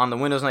on the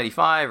Windows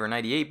 95 or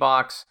 98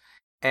 box,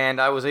 and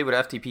I was able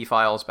to FTP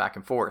files back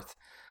and forth.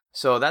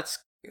 So that's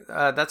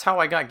how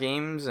I got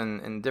games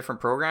and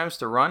different programs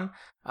to run.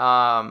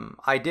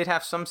 I did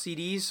have some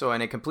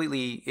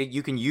CDs,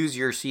 you can use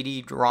your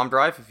CD-ROM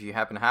drive if you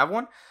happen to have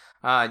one.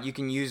 You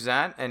can use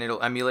that, and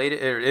it'll emulate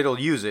it. It'll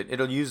use it.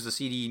 It'll use the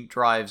CD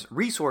drive's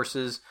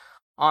resources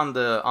on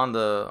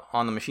the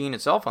machine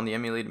itself, on the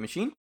emulated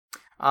machine.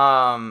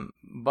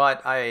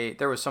 But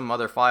there was some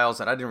other files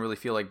that I didn't really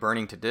feel like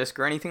burning to disk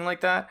or anything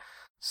like that.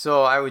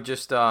 So I would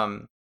just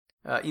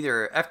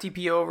either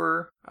FTP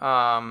over,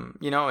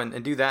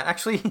 and do that.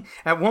 Actually,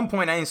 at one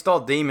point I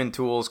installed Daemon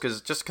tools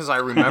because I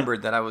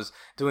remembered that I was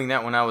doing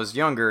that when I was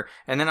younger,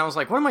 and then I was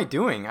like, what am I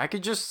doing? I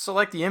could just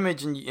select the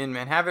image and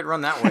have it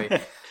run that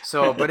way.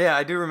 So, but yeah,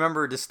 I do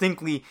remember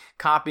distinctly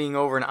copying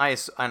over an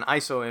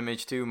ISO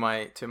image to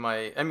my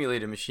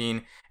emulated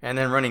machine and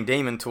then running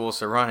Daemon tools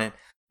to run it.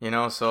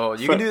 So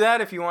you can do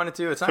that if you wanted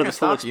to. It's not going to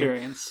stop you.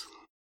 Experience.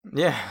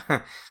 Yeah.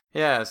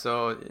 Yeah,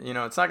 so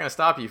it's not going to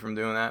stop you from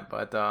doing that,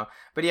 but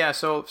yeah,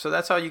 so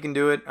that's how you can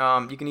do it.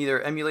 You can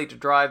either emulate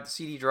the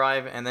CD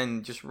drive, and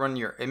then just run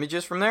your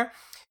images from there,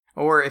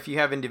 or if you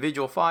have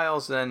individual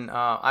files, then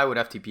I would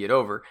FTP it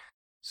over.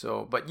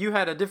 So, but you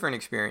had a different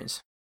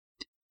experience.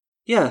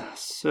 Yeah,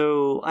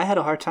 so I had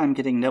a hard time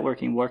getting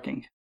networking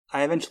working.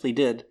 I eventually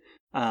did.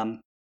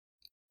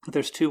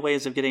 There's two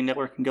ways of getting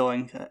networking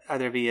going,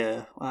 either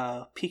via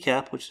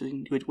PCAP, which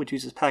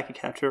uses packet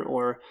capture,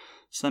 or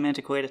some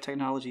antiquated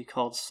technology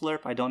called Slurp.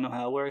 I don't know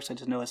how it works. I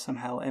just know it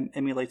somehow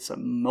emulates a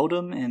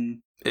modem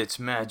and it's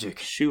magic.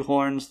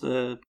 Shoehorns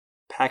the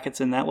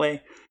packets in that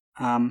way.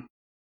 Someone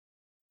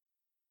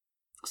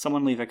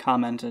leave a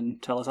comment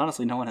and tell us.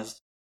 Honestly, no one has,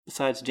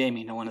 besides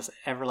Jamie, no one has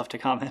ever left a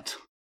comment.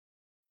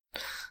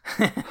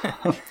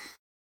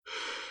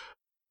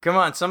 Come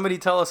on, somebody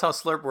tell us how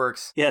Slurp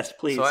works. Yes,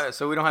 please.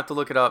 So we don't have to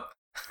look it up.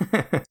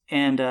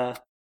 And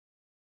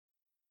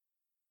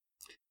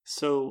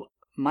so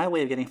my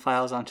way of getting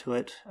files onto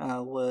it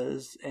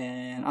was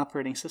an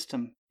operating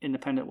system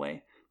independent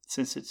way,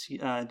 since it's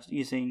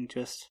using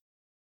just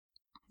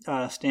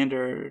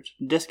standard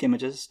disk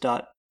images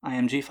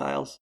 .img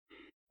files.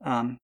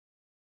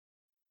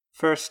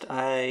 First,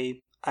 I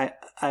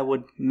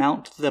would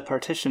mount the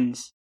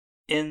partitions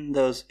in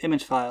those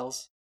image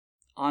files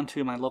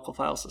onto my local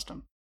file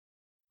system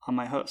on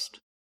my host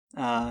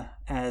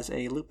as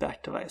a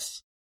loopback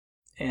device.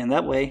 And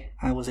that way,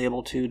 I was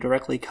able to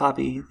directly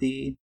copy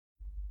the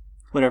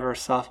whatever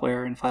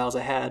software and files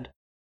I had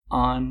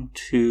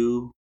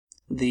onto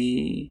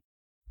the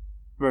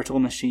virtual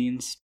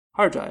machine's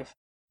hard drive.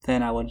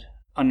 Then I would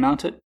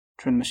unmount it,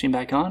 turn the machine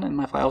back on, and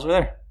my files were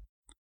there.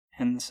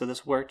 And so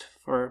this worked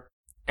for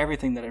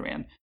everything that I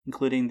ran,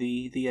 including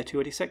the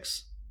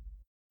 286.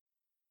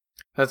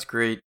 That's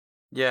great.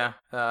 Yeah,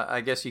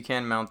 I guess you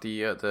can mount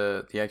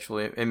the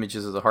actual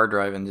images of the hard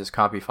drive and just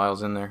copy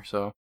files in there.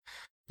 So,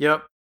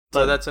 yep.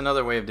 So that's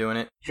another way of doing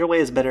it. Your way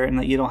is better in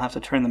that you don't have to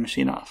turn the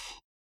machine off.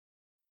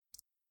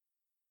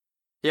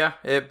 Yeah,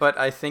 but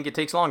I think it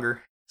takes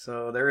longer.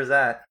 So there is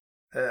that.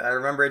 I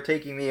remember it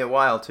taking me a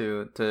while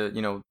to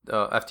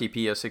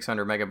FTP a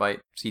 600 megabyte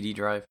CD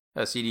drive,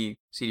 a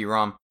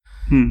CD-ROM.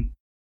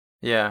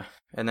 Yeah,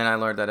 and then I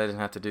learned that I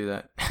didn't have to do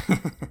that.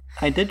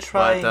 I did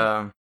try.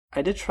 Mm-hmm.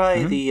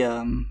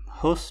 The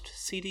host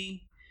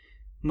CD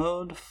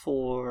mode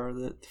for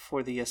the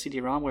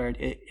CD-ROM, where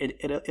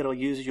it'll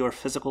use your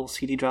physical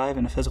CD drive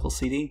and a physical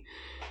CD,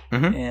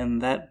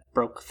 and that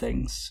broke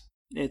things.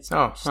 It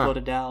slowed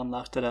it down,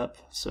 locked it up.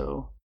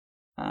 So,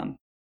 I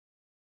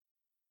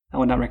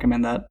would not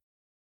recommend that.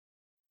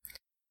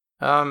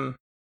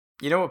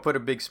 What put a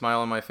big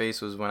smile on my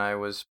face was when I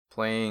was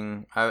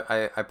playing.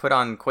 I put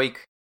on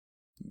Quake,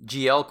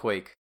 GL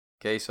Quake.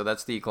 Okay, so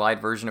that's the Glide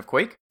version of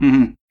Quake.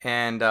 Mm-hmm.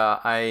 And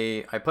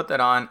I put that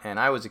on, and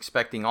I was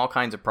expecting all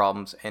kinds of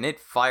problems, and it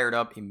fired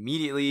up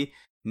immediately.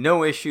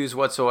 No issues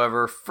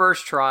whatsoever.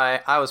 First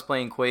try, I was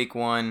playing Quake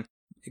 1,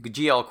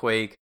 GL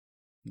Quake,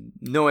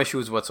 no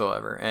issues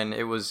whatsoever, and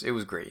it was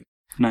great.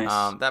 Nice.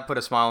 That put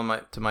a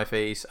smile to my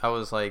face. I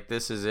was like,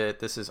 this is it.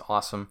 This is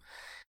awesome.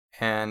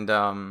 And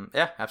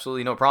yeah,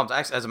 absolutely no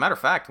problems. As a matter of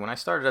fact, when I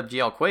started up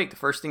GL Quake, the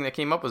first thing that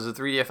came up was the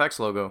 3DFX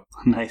logo.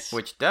 Nice.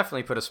 Which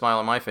definitely put a smile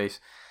on my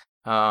face.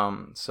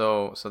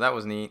 So that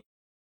was neat.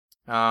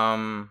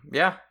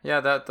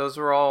 Those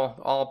were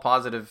all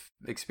positive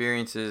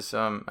experiences.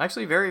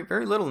 Actually very,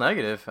 very little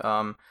negative.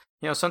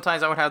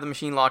 Sometimes I would have the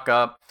machine lock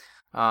up.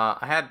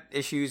 I had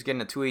issues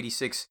getting a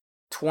 286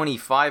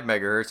 25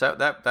 megahertz.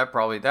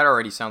 That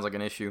already sounds like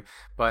an issue,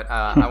 but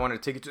I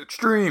wanted to take it to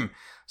extreme.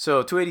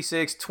 So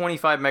 286,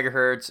 25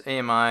 megahertz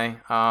AMI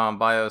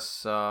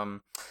BIOS,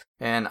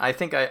 and I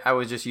think I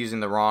was just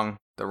using the wrong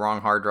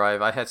hard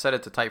drive. I had set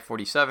it to Type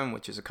 47,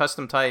 which is a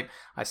custom type.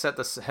 I set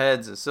the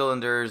heads, the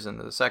cylinders, and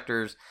the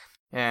sectors,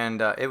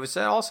 and it was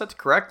all set to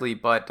correctly,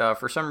 but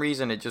for some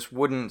reason it just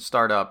wouldn't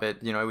start up. It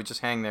would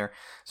just hang there.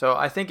 So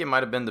I think it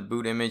might have been the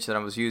boot image that I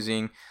was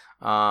using.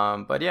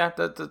 But yeah,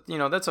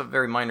 that's a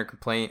very minor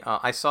complaint.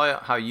 I saw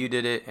how you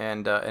did it,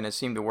 and it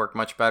seemed to work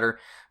much better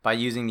by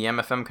using the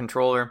MFM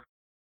controller.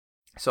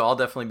 So I'll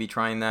definitely be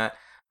trying that.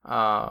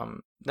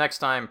 Next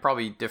time,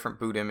 probably different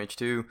boot image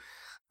too.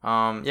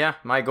 Yeah,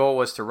 my goal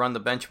was to run the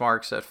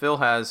benchmarks that Phil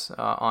has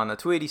on a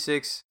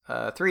 286,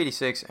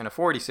 386, and a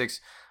 486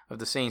 of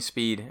the same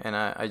speed, and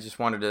I just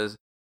wanted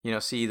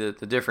to see the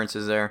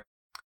differences there.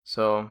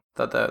 So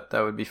thought that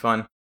would be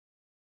fun.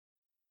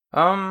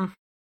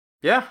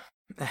 Yeah,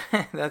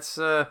 that's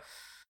Oh,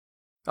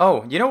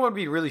 you know what would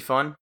be really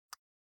fun?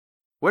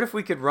 What if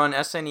we could run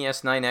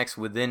SNES 9X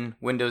within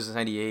Windows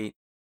 98?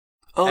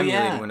 Oh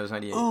emulating yeah, Windows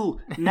 98. Ooh,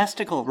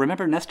 Nesticle.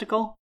 Remember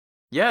Nesticle?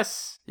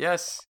 Yes.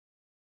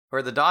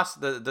 Or the DOS,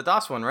 the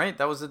DOS one, right?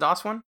 That was the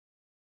DOS one?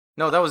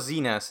 No, that was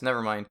ZNES.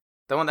 Never mind.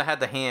 The one that had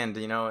the hand,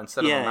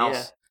 instead of a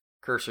mouse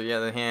cursor. Yeah,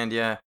 the hand.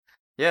 Yeah,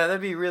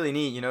 that'd be really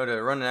neat,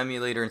 to run an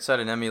emulator inside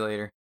an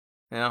emulator.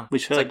 We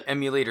should. It's like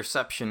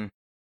emulatorception.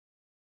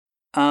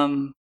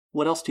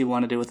 What else do you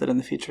want to do with it in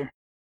the future?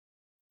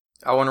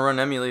 I want to run an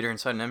emulator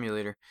inside an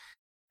emulator.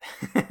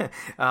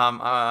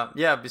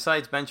 Yeah,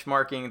 besides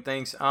benchmarking and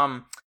things,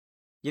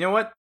 you know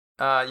what?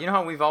 You know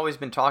how we've always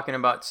been talking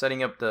about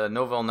setting up the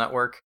Novell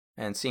network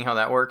and seeing how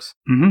that works?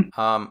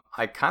 Mm-hmm.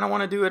 I kind of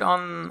want to do it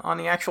on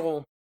the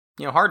actual,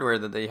 hardware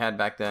that they had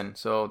back then.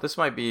 So this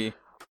might be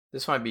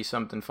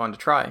something fun to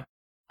try.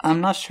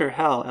 I'm not sure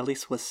how, at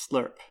least with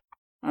Slurp.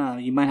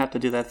 You might have to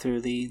do that through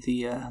the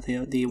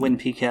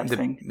WinPCAP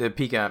thing. The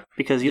PCAP.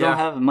 Because you don't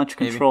have much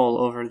control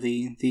over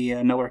the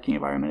networking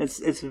environment.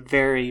 It's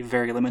very,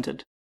 very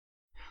limited.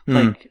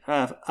 Like,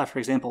 for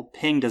example,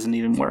 ping doesn't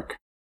even work.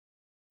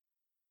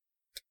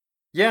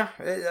 Yeah,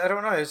 I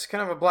don't know. It's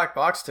kind of a black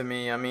box to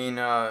me. I mean,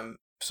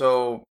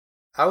 so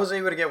I was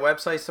able to get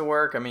websites to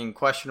work. I mean,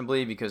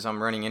 questionably, because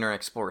I'm running Internet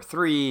Explorer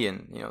 3,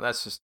 and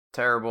that's just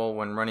terrible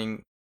when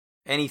running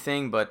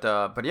anything. But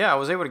yeah, I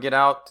was able to get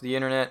out to the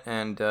internet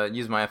and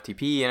use my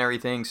FTP and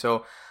everything.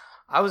 So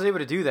I was able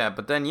to do that.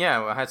 But then,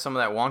 yeah, I had some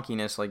of that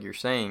wonkiness, like you're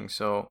saying.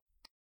 So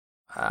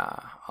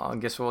I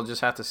guess we'll just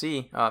have to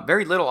see.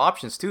 Very little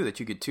options too that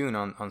you could tune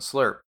on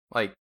Slurp,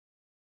 like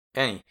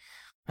any.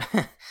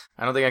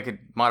 I don't think I could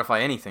modify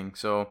anything,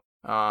 so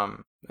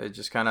it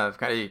just kind of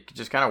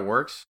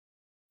works.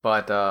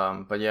 But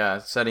yeah,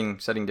 setting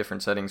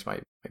different settings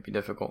might be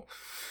difficult.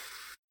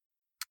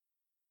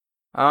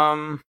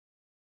 I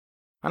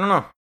don't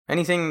know.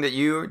 Anything that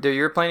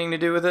you're planning to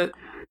do with it?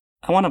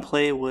 I want to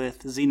play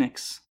with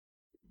Xenix.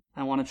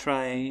 I want to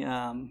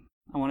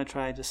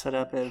try to set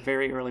up a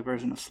very early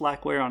version of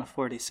Slackware on a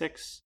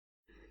 486.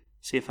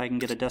 See if I can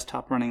get a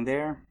desktop running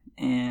there.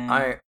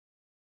 And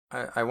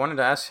I wanted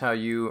to ask how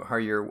your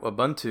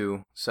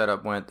Ubuntu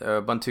setup went,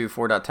 Ubuntu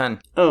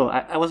 4.10. Oh,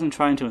 I wasn't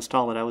trying to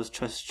install it. I was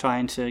just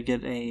trying to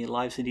get a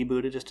live CD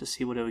booted just to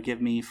see what it would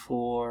give me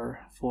for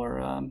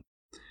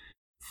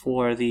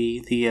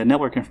the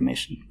network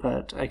information,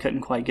 but I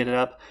couldn't quite get it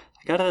up.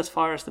 I got it as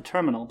far as the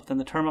terminal, but then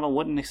the terminal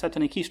wouldn't accept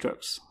any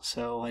keystrokes,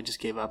 so I just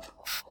gave up.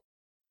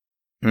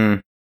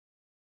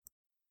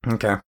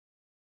 Okay.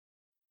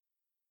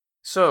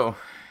 So,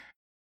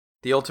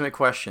 the ultimate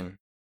question.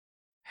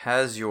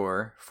 Has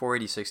your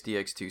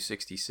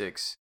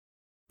 486DX266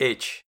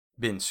 itch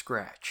been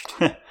scratched?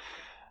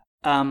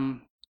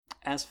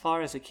 As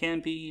far as it can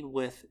be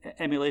with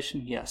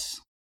emulation,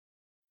 yes.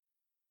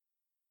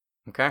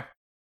 Okay.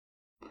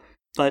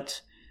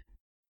 But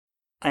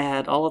I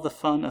had all of the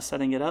fun of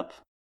setting it up,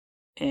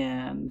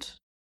 and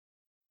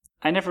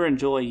I never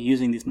enjoy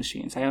using these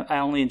machines. I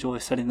only enjoy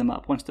setting them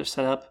up. Once they're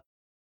set up,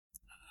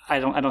 I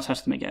don't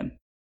touch them again.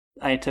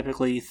 I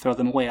typically throw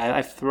them away.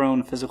 I've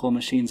thrown physical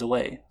machines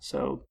away.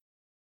 So,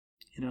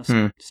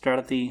 start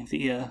at the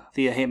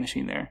hate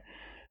machine there.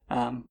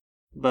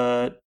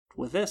 But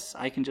with this,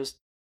 I can just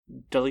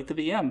delete the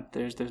VM.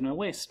 There's no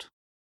waste.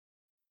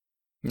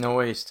 No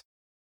waste.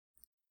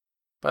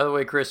 By the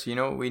way, Chris, you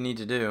know what we need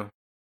to do?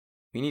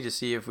 We need to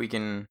see if we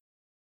can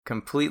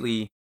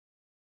completely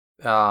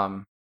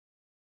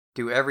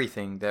do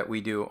everything that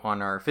we do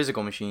on our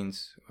physical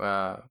machines.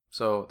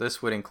 So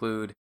this would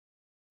include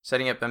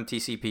setting up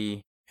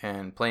MTCP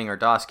and playing our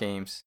DOS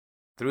games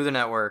through the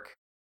network.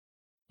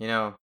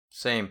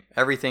 Same.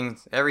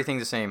 Everything's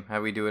the same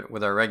how we do it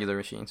with our regular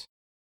machines.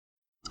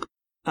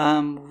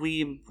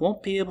 We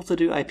won't be able to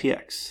do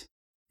IPX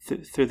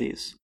through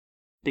these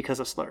because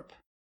of Slurp.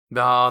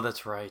 Oh,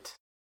 that's right.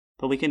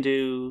 But we can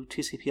do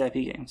TCP/IP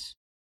games.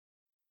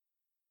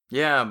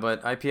 Yeah,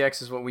 but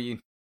IPX is what we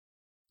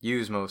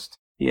use most.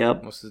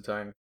 Yep. Most of the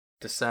time.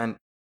 Descent,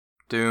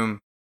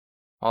 Doom,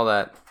 all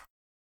that.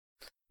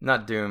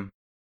 Not Doom.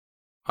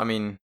 I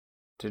mean,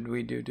 did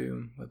we do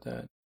Doom with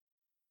that?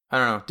 I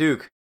don't know.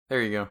 Duke.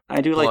 There you go.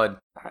 I do like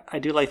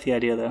the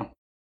idea though.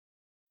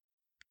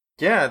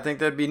 Yeah, I think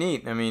that'd be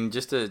neat. I mean,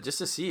 just to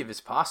see if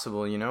it's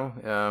possible,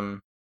 why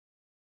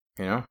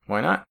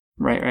not?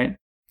 Right.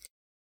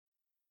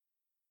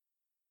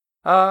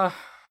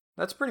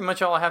 That's pretty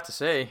much all I have to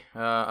say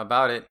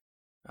about it.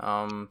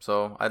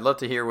 So I'd love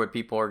to hear what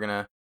people are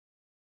gonna,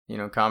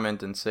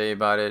 comment and say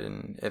about it,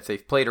 and if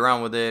they've played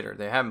around with it or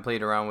they haven't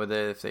played around with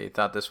it, if they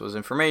thought this was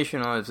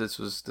informational, if this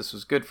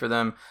was good for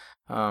them.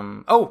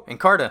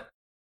 Encarta.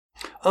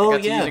 Oh, I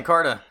got to use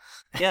Encarta.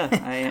 Yeah,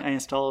 I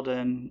installed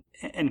an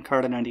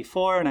Encarta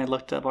 94, and I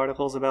looked up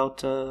articles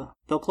about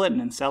Bill Clinton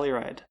and Sally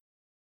Ride.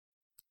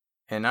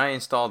 And I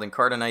installed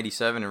Encarta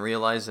 97 and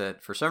realized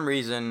that for some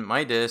reason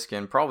my disk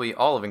and probably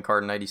all of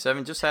Encarta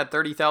 97 just had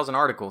 30,000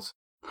 articles.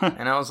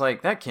 And I was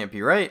like, that can't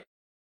be right.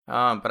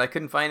 But I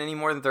couldn't find any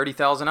more than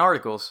 30,000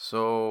 articles.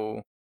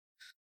 So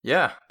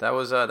yeah, that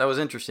was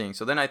interesting.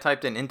 So then I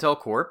typed in Intel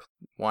Corp,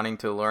 wanting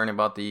to learn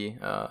about the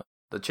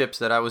chips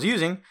that I was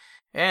using,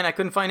 and I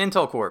couldn't find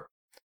Intel Corp.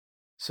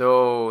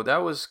 So that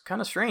was kind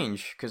of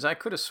strange because I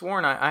could have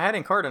sworn I had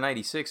Encarta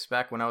 96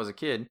 back when I was a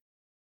kid.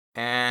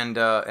 And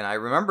I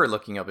remember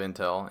looking up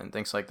Intel and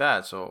things like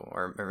that. So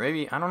or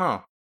maybe I don't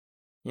know.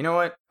 You know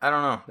what? I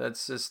don't know.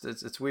 That's just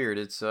it's weird.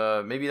 It's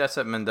maybe that's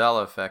that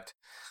Mandela effect,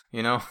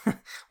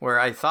 where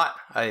I thought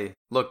I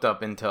looked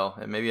up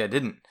Intel and maybe I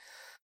didn't.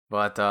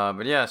 But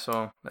yeah,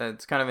 so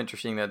it's kind of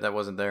interesting that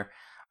wasn't there.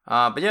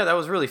 But yeah, that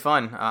was really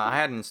fun. I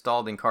hadn't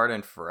installed Encarta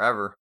in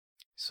forever,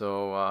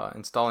 so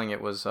installing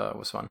it was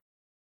fun,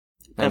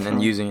 and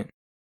then using it.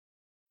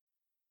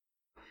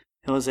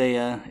 It was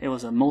a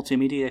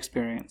multimedia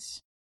experience.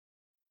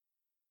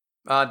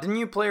 Didn't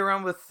you play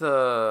around with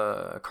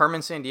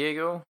Carmen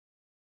Sandiego?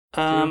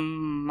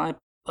 I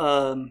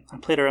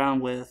played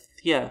around with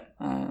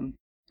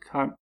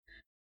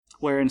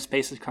Where in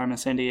Space is Carmen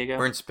Sandiego.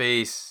 We're in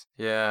Space,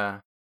 yeah.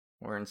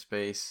 We're in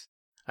Space.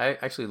 I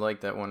actually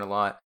like that one a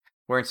lot.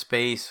 We're in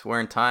Space,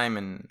 We're in Time,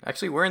 and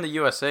actually We're in the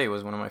USA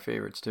was one of my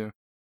favorites too.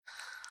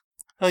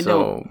 Oh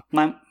no,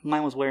 mine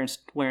was Where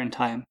in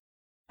Time.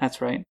 That's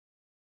right.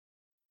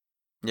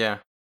 Yeah,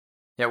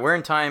 We're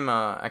in Time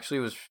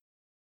actually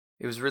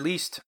it was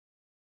released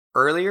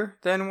earlier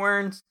than We're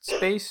in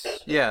Space.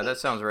 Yeah, that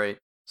sounds right.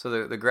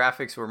 So the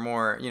graphics were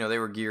more, they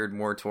were geared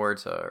more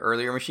towards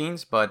earlier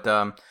machines, but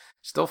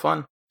still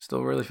fun,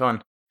 still really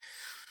fun.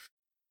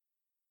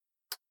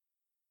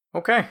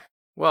 Okay,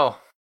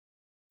 well,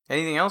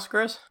 anything else,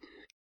 Chris?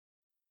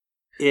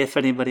 If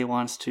anybody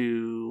wants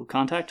to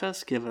contact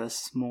us, give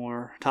us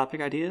more topic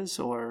ideas,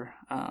 or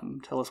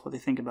tell us what they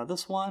think about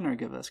this one, or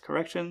give us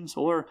corrections,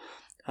 or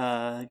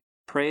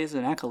praise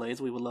and accolades,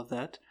 we would love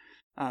that.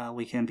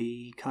 We can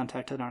be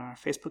contacted on our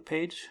Facebook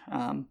page.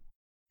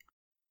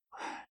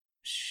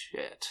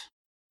 Shit.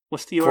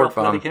 What's the URL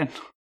for that again?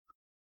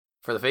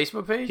 For the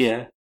Facebook page?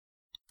 Yeah.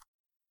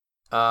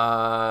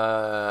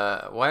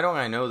 Why don't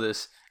I know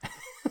this?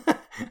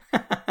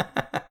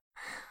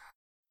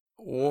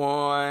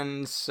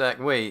 One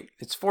sec. Wait,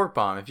 it's Fork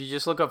Bomb. If you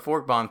just look up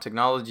Fork Bomb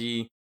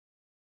technology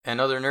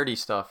and other nerdy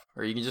stuff,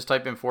 or you can just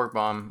type in Fork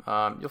Bomb,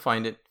 you'll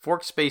find it.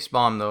 Fork Space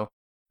Bomb, though.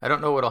 I don't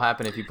know what'll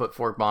happen if you put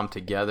Fork Bomb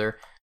together.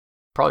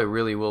 Probably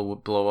really will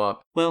blow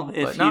up. Well,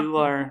 if you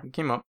are it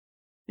came up.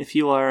 If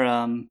you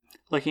are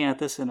looking at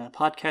this in a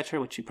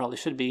podcatcher, which you probably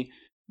should be,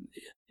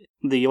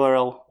 the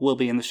URL will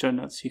be in the show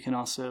notes. You can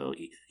also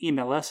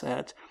email us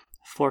at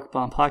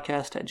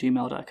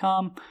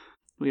forkbombpodcast@gmail.com.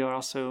 We are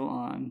also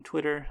on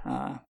Twitter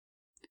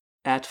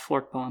at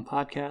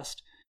forkbombpodcast,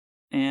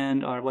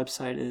 and our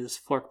website is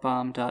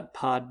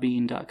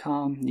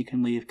forkbomb.podbean.com. You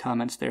can leave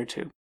comments there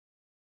too.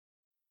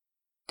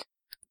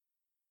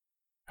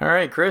 All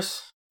right,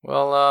 Chris.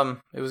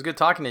 Well, it was good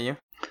talking to you.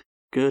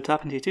 Good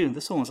talking to you too.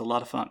 This one was a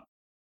lot of fun.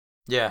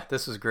 Yeah,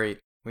 this was great.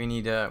 We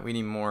need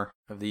more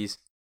of these.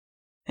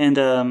 And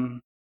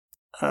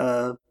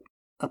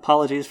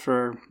apologies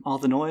for all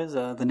the noise.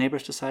 The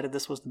neighbors decided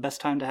this was the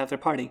best time to have their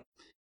party,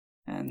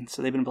 and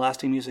so they've been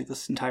blasting music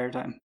this entire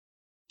time.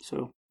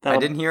 So I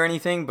didn't hear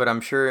anything, but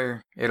I'm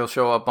sure it'll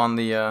show up on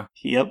the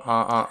yep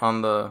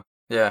on the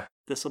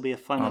This will be a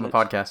fun on the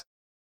podcast.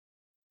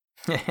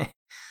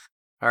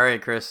 All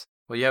right, Chris.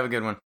 Well, you have a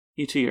good one.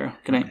 You too, Euro.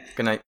 Good night.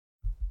 Good night.